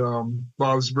Hill and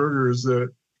Bob's Burgers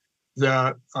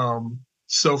that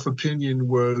self-opinion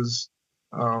was,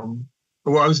 I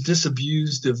was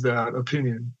disabused of that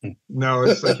opinion. Now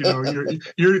it's like,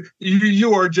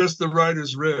 you are just the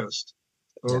writer's wrist.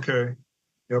 Okay.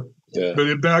 Yep. Yeah.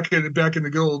 But back in the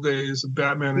good old days of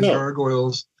Batman and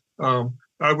Gargoyles, I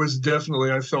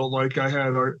felt like I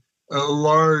had a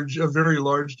very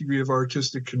large degree of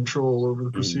artistic control over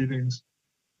the proceedings.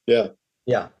 Yeah.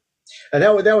 Yeah. And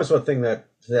that was one thing that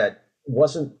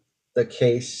wasn't the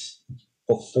case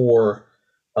before.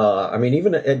 I mean,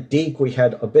 even at Deke, we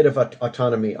had a bit of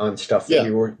autonomy on stuff that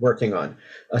we were working on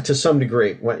to some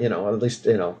degree. When, at least,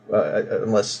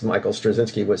 unless Michael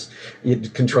Straczynski was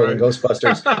controlling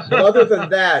Ghostbusters. But other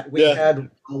than that, we had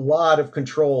a lot of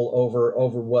control over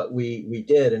what we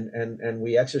did, and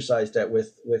we exercised that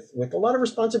with a lot of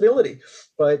responsibility.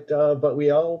 But we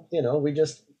all, we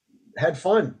just had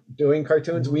fun doing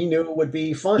cartoons we knew would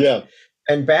be fun. Yeah.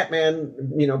 And Batman,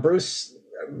 Bruce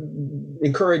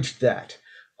encouraged that.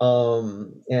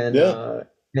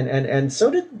 And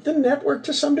so did the network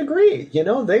to some degree.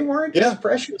 They weren't as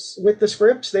precious with the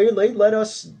scripts. They let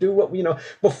us do what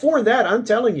before that, I'm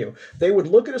telling you, they would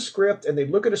look at a script and they'd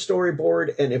look at a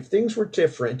storyboard, and if things were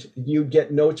different, you'd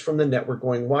get notes from the network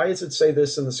going, why does it say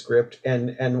this in the script?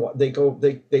 And they do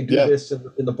this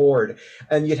in the board,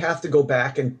 and you'd have to go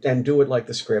back and do it like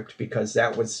the script, because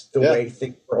that was the way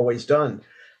things were always done.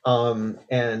 And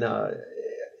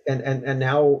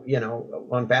now,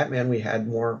 on Batman, we had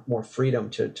more freedom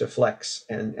to flex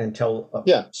and tell a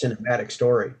cinematic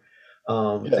story.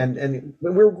 And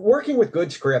we're working with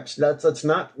good scripts. Let's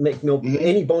not make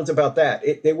any bones about that.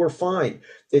 They were fine.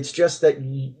 It's just that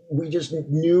we just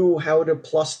knew how to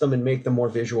plus them and make them more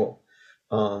visual.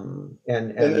 And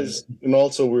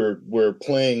also we're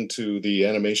playing to the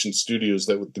animation studios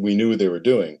that we knew they were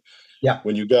doing. Yeah.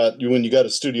 When you got a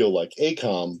studio like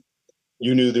ACOM,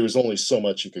 you knew there was only so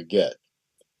much you could get.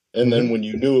 And then when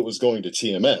you knew it was going to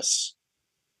TMS,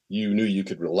 you knew you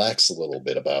could relax a little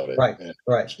bit about it. Right, and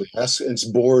right. Actually it's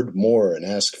board more and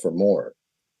ask for more.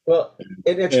 Well,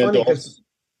 it's funny because...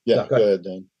 Yeah, go ahead,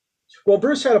 Dan. Well,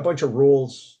 Bruce had a bunch of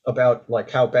rules about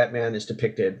like how Batman is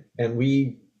depicted, and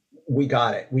we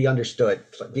got it. We understood,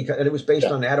 because and it was based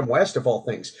on Adam West, of all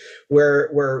things,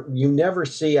 where you never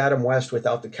see Adam West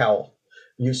without the cowl.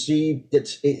 You see,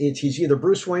 he's either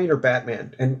Bruce Wayne or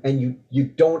Batman, and you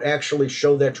don't actually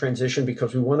show that transition,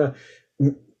 because we want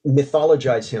to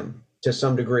mythologize him to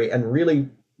some degree and really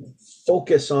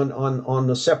focus on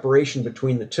the separation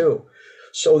between the two,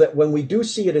 so that when we do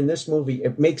see it in this movie,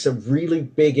 it makes a really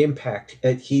big impact.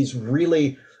 He's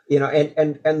really,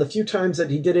 and the few times that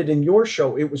he did it in your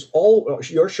show, it was always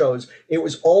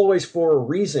for a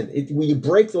reason. You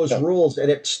break those rules and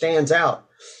it stands out.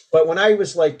 But when I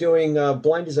was like doing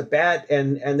Blind as a Bat,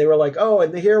 and they were like, oh,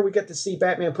 and here we get to see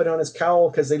Batman put on his cowl,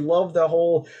 because they love the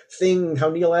whole thing, how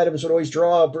Neil Adams would always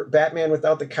draw Batman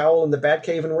without the cowl in the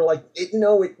Batcave. And we're like,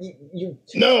 no, you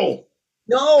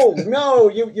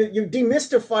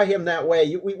demystify him that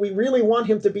way. We really want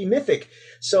him to be mythic.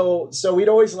 So we'd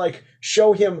always like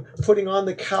show him putting on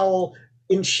the cowl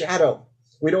in shadow.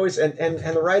 We'd always, and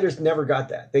the writers never got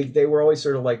that. They were always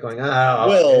sort of like going, here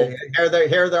are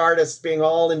the artists being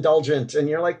all indulgent, and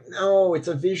you're like, no, it's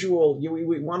a visual.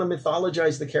 We want to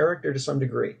mythologize the character to some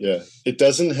degree. Yeah, it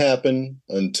doesn't happen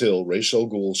until Ra's al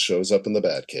Ghul shows up in the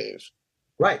Batcave.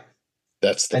 Right.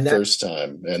 That's the first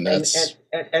time, and that's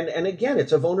and again,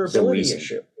 it's a vulnerability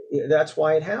issue. That's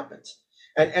why it happens.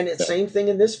 And it's same thing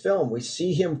in this film. We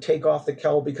see him take off the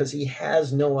cowl because he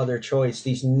has no other choice.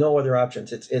 There's no other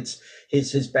options. It's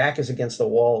his back is against the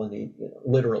wall, and he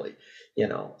literally,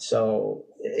 So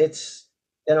it's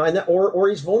or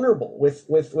he's vulnerable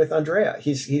with Andrea.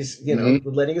 He's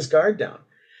letting his guard down.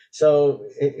 So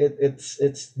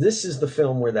it's this is the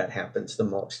film where that happens the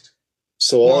most.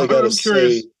 So all I got to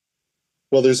say,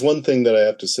 well, there's one thing that I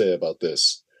have to say about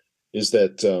this is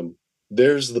that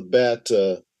there's the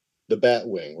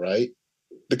Batwing, right?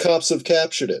 The cops have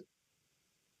captured it.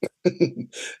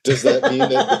 Does that mean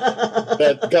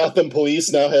that Gotham Police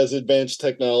now has advanced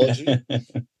technology?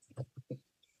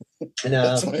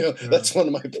 No. That's one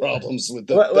of my problems with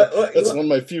that's one of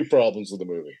my few problems with the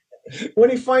movie. When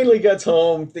he finally gets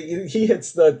home, he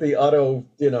hits the auto,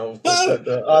 the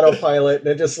autopilot,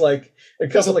 and it just like a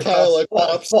couple of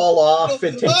cops fall off.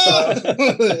 It takes off.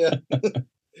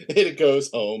 It goes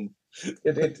home.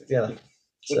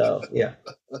 So yeah,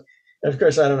 and of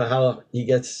course I don't know how he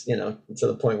gets to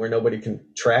the point where nobody can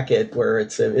track it, where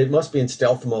it must be in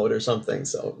stealth mode or something.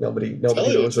 So nobody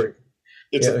knows where.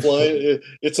 It's a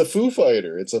Foo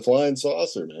Fighter. It's a flying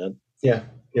saucer, man. Yeah.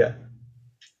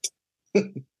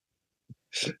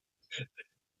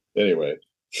 Anyway.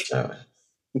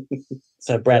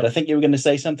 So Brad, I think you were going to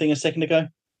say something a second ago.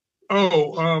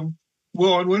 Oh,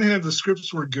 well, on one hand, the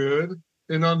scripts were good,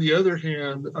 and on the other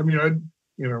hand, I mean,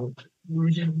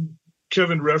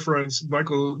 Kevin referenced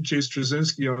Michael J.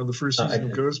 Straczynski on the first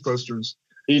season of Ghostbusters.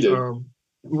 He did.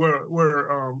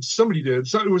 Where somebody did.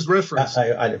 So it was referenced.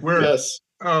 I did.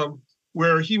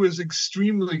 Where he was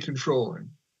extremely controlling.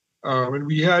 And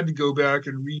we had to go back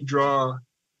and redraw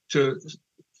to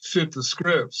fit the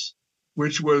scripts,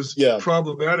 which was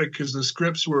problematic because the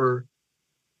scripts were,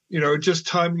 just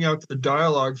timing out the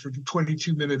dialogue for the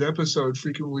 22-minute episode.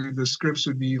 Frequently, the scripts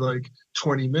would be like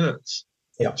 20 minutes.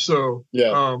 Yeah. So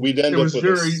we'd end up with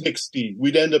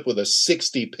a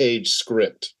 60-page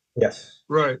script. Yes.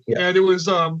 Right. Yeah. And it was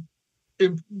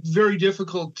very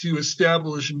difficult to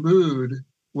establish mood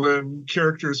when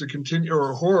characters are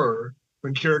or horror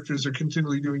when characters are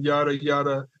continually doing yada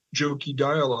yada jokey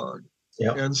dialogue.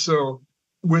 Yeah. And so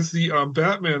with the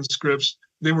Batman scripts,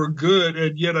 they were good,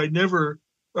 and yet I never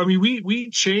I mean, we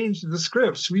changed the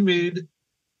scripts. We made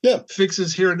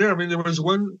fixes here and there. I mean, there was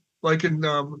one like in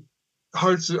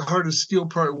Heart of Steel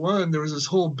Part 1. There was this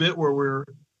whole bit where we're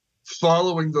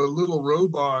following the little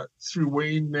robot through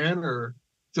Wayne Manor,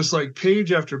 just like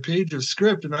page after page of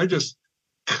script, and I just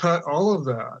cut all of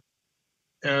that.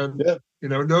 And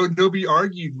nobody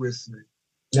argued with me.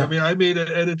 Yeah. I mean, I made an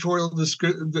editorial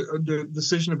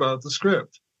decision about the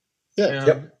script.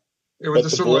 Yeah, it was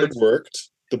just the board worked.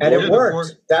 It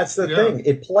worked. That's the thing.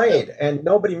 It played, and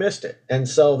nobody missed it. And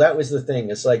so that was the thing.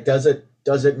 It's like, does it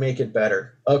make it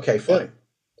better? Okay, fine.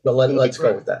 But let's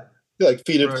go with that. Like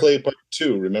Feet of Clay Part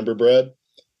 2. Remember, Brad?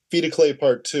 Feet of Clay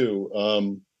Part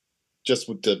 2. Just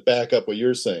to back up what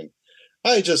you're saying,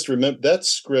 I just remember that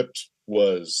script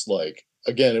was like,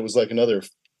 again, it was like another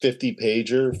 50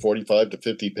 pager, 45 to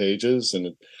 50 pages,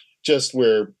 and just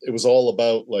where it was all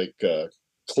about like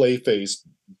Clayface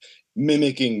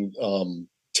mimicking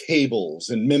tables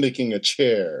and mimicking a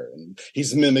chair, and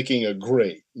he's mimicking a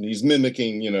grate, and he's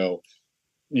mimicking a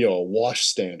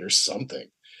washstand or something,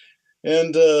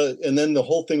 and then the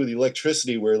whole thing with the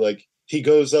electricity where like he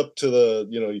goes up to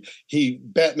the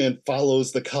Batman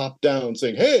follows the cop down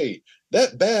saying, "Hey,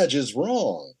 that badge is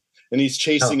wrong." And he's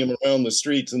chasing him around the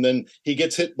streets, and then he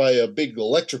gets hit by a big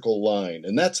electrical line,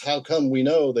 and that's how come we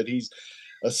know that he's.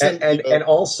 And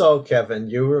also, Kevin,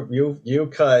 you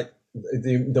cut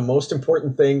the most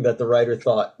important thing that the writer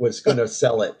thought was going to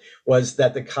sell it was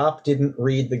that the cop didn't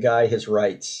read the guy his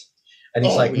rights, and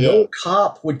he's no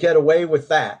cop would get away with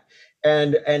that.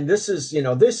 And this is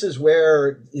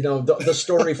where the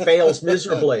story fails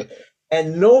miserably,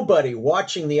 and nobody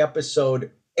watching the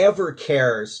episode ever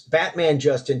cares. Batman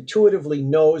just intuitively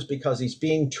knows, because he's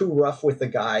being too rough with the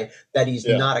guy, that he's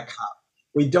not a cop.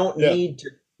 We don't need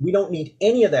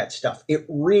any of that stuff. It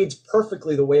reads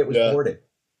perfectly the way it was boarded.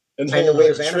 And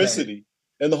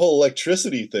the whole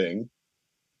electricity thing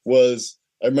was,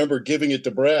 I remember giving it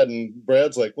to Brad, and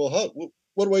Brad's like, "Well,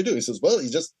 what do I do?" He says, "Well, you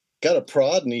just got a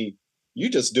prod, and you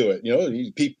just do it.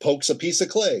 He pokes a piece of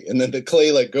clay, and then the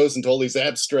clay like goes into all these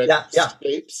abstract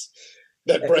shapes."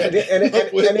 That Brad and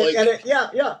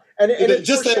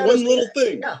just that one little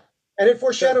thing, and it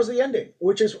foreshadows the ending,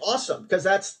 which is awesome, because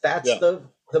that's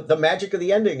the magic of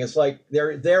the ending. Is like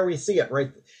there we see it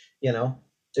right.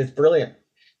 It's brilliant.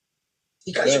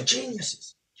 You guys are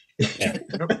geniuses. Yeah.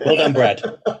 Well done, Brad.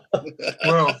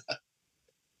 Well,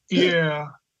 yeah.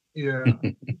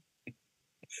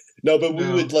 No, but we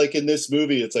would, like in this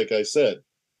movie, it's like I said,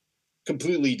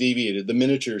 completely deviated. The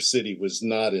miniature city was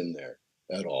not in there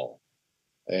at all.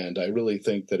 And I really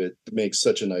think that it makes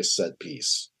such a nice set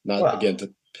piece. Not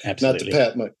to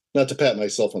pat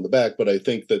myself on the back, but I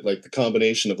think that like the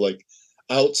combination of like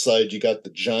outside you got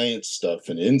the giant stuff,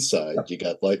 and inside you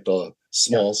got like the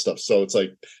small stuff. So it's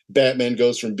like Batman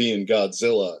goes from being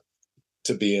Godzilla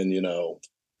to being,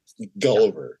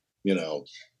 Gulliver,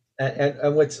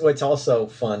 And what's also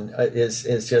fun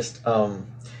is just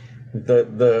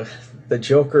the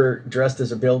Joker dressed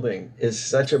as a building is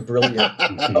such a brilliant,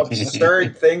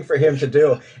 absurd thing for him to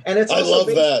do. And it's also I love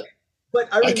that. But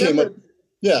I remember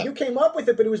you came up with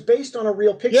it, but it was based on a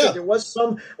real picture. Yeah. There was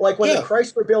some, like when the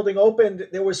Chrysler building opened,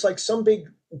 there was like some big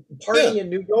party in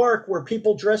New York where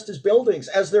people dressed as buildings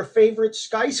as their favorite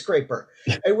skyscraper.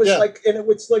 It was and it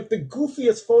was like the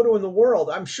goofiest photo in the world.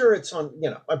 I'm sure it's on,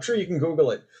 I'm sure you can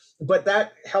Google it. But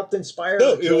that helped inspire.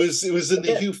 No, it was in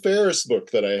the Hugh Ferris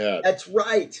book that I had. That's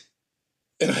right.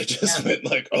 And I just went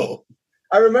like, oh.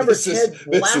 I remember Ted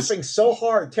laughing so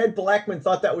hard. Ted Blackman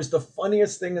thought that was the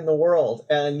funniest thing in the world.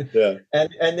 And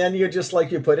then you just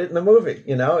like, you put it in the movie,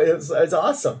 it's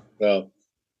awesome. No,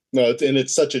 and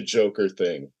it's such a Joker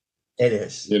thing. It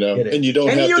is. And you don't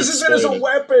have to. And he uses it as a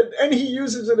weapon. And he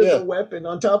uses it as a weapon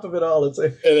on top of it all. It's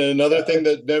like, and another thing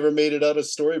that never made it out of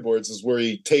storyboards is where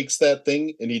he takes that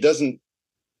thing and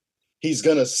he's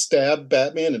going to stab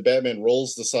Batman, and Batman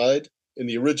rolls the side. In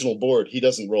the original board, he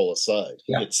doesn't roll aside.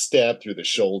 He gets stabbed through the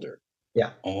shoulder.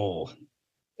 Yeah. Oh.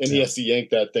 And he has to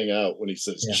yank that thing out when he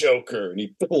says Joker, and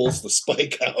he pulls the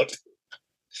spike out.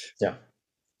 Yeah.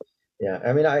 Yeah.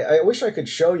 I mean, I wish I could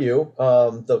show you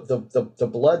the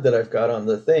blood that I've got on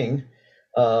the thing.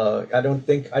 I don't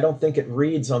think it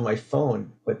reads on my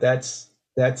phone, but that's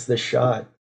the shot.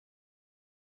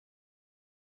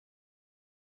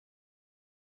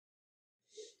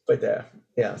 But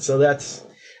so that's.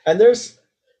 And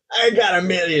I got a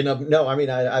million of no. I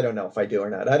mean, I don't know if I do or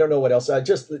not. I don't know what else. I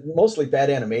just mostly bad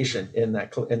animation in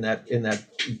that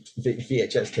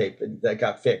VHS tape that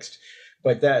got fixed.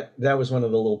 But that was one of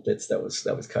the little bits that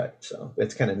was cut. So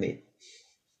it's kind of neat.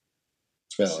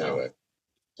 Well, anyway.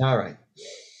 All right.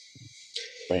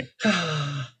 Right.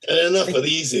 Enough of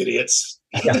these idiots.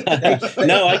 Yeah.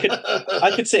 No,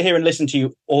 I could sit here and listen to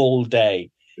you all day.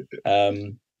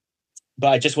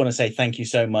 But I just want to say thank you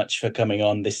so much for coming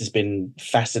on. This has been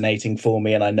fascinating for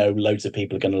me, and I know loads of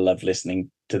people are going to love listening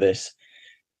to this.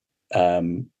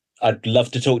 I'd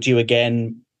love to talk to you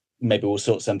again. Maybe we'll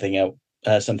sort something else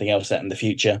out in the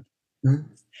future. Mm-hmm.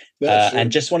 Yeah, sure.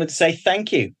 And just wanted to say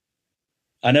thank you.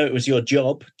 I know it was your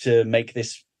job to make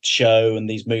this show and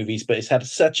these movies, but it's had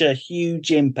such a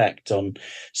huge impact on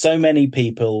so many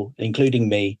people, including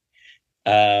me.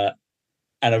 And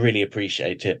I really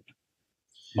appreciate it.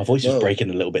 My voice was breaking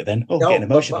a little bit then. Getting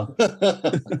emotional.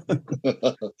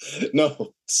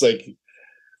 No, it's like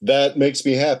that makes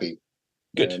me happy.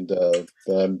 Good. And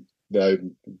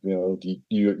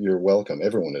you're welcome.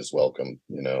 Everyone is welcome.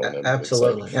 And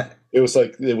Absolutely. It was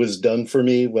like it was done for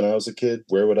me when I was a kid.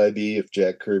 Where would I be if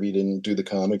Jack Kirby didn't do the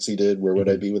comics he did? Where would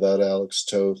I be without Alex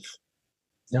Toth?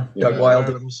 Yeah, Doug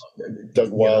Wildey.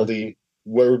 Doug Wildey.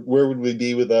 Where would we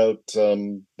be without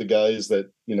the guys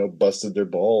that busted their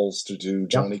balls to do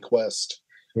Johnny Quest?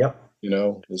 Yep.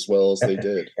 As well as they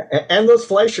did. And those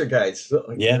Fleischer guys.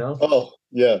 Yeah. Oh,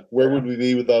 yeah. Where would we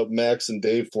be without Max and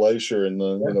Dave Fleischer and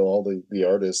all the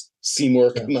artists,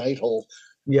 Seymour Knightle?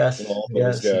 Yes. And all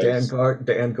those Yes. guys.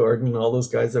 Dan Gordon, all those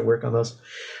guys that work on those.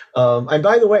 And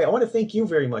by the way, I want to thank you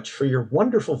very much for your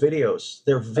wonderful videos.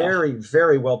 They're very,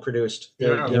 very well produced.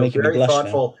 They're very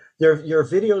thoughtful. Your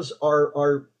videos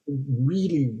are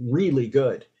really, really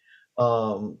good. They're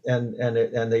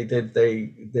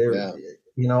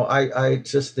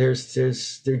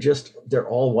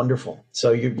all wonderful.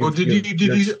 So did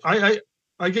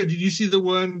you see the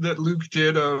one that Luke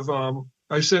did of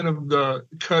I sent him the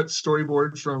cut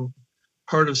storyboard from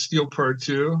Heart of Steel Part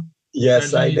 2.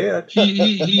 Yes, I did.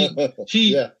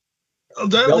 He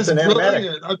that was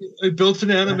brilliant. I built an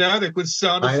animatic with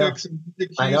sound effects and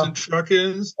keys and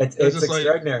truck-ins. It's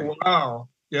extraordinary. Like, wow.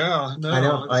 Yeah. No,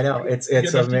 I know. It's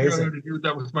amazing. To do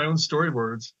that with my own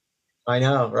storyboards. I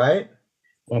know, right?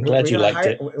 Well, I'm glad you liked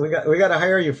it. We got to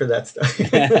hire you for that stuff.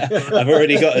 I've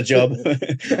already got a job.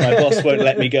 My boss won't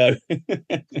let me go.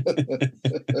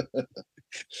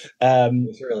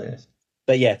 It's really nice.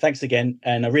 But yeah, thanks again,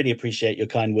 and I really appreciate your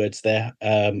kind words there.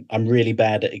 I'm really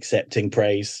bad at accepting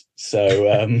praise,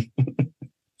 so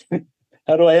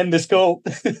how do I end this call?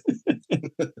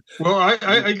 Well,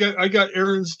 I got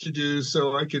errands to do,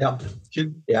 so I can.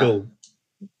 Cool.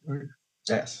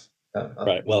 Yes.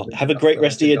 Right. Well, have a great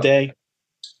rest of your day.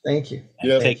 Thank you.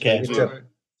 Yeah. Take care. You too.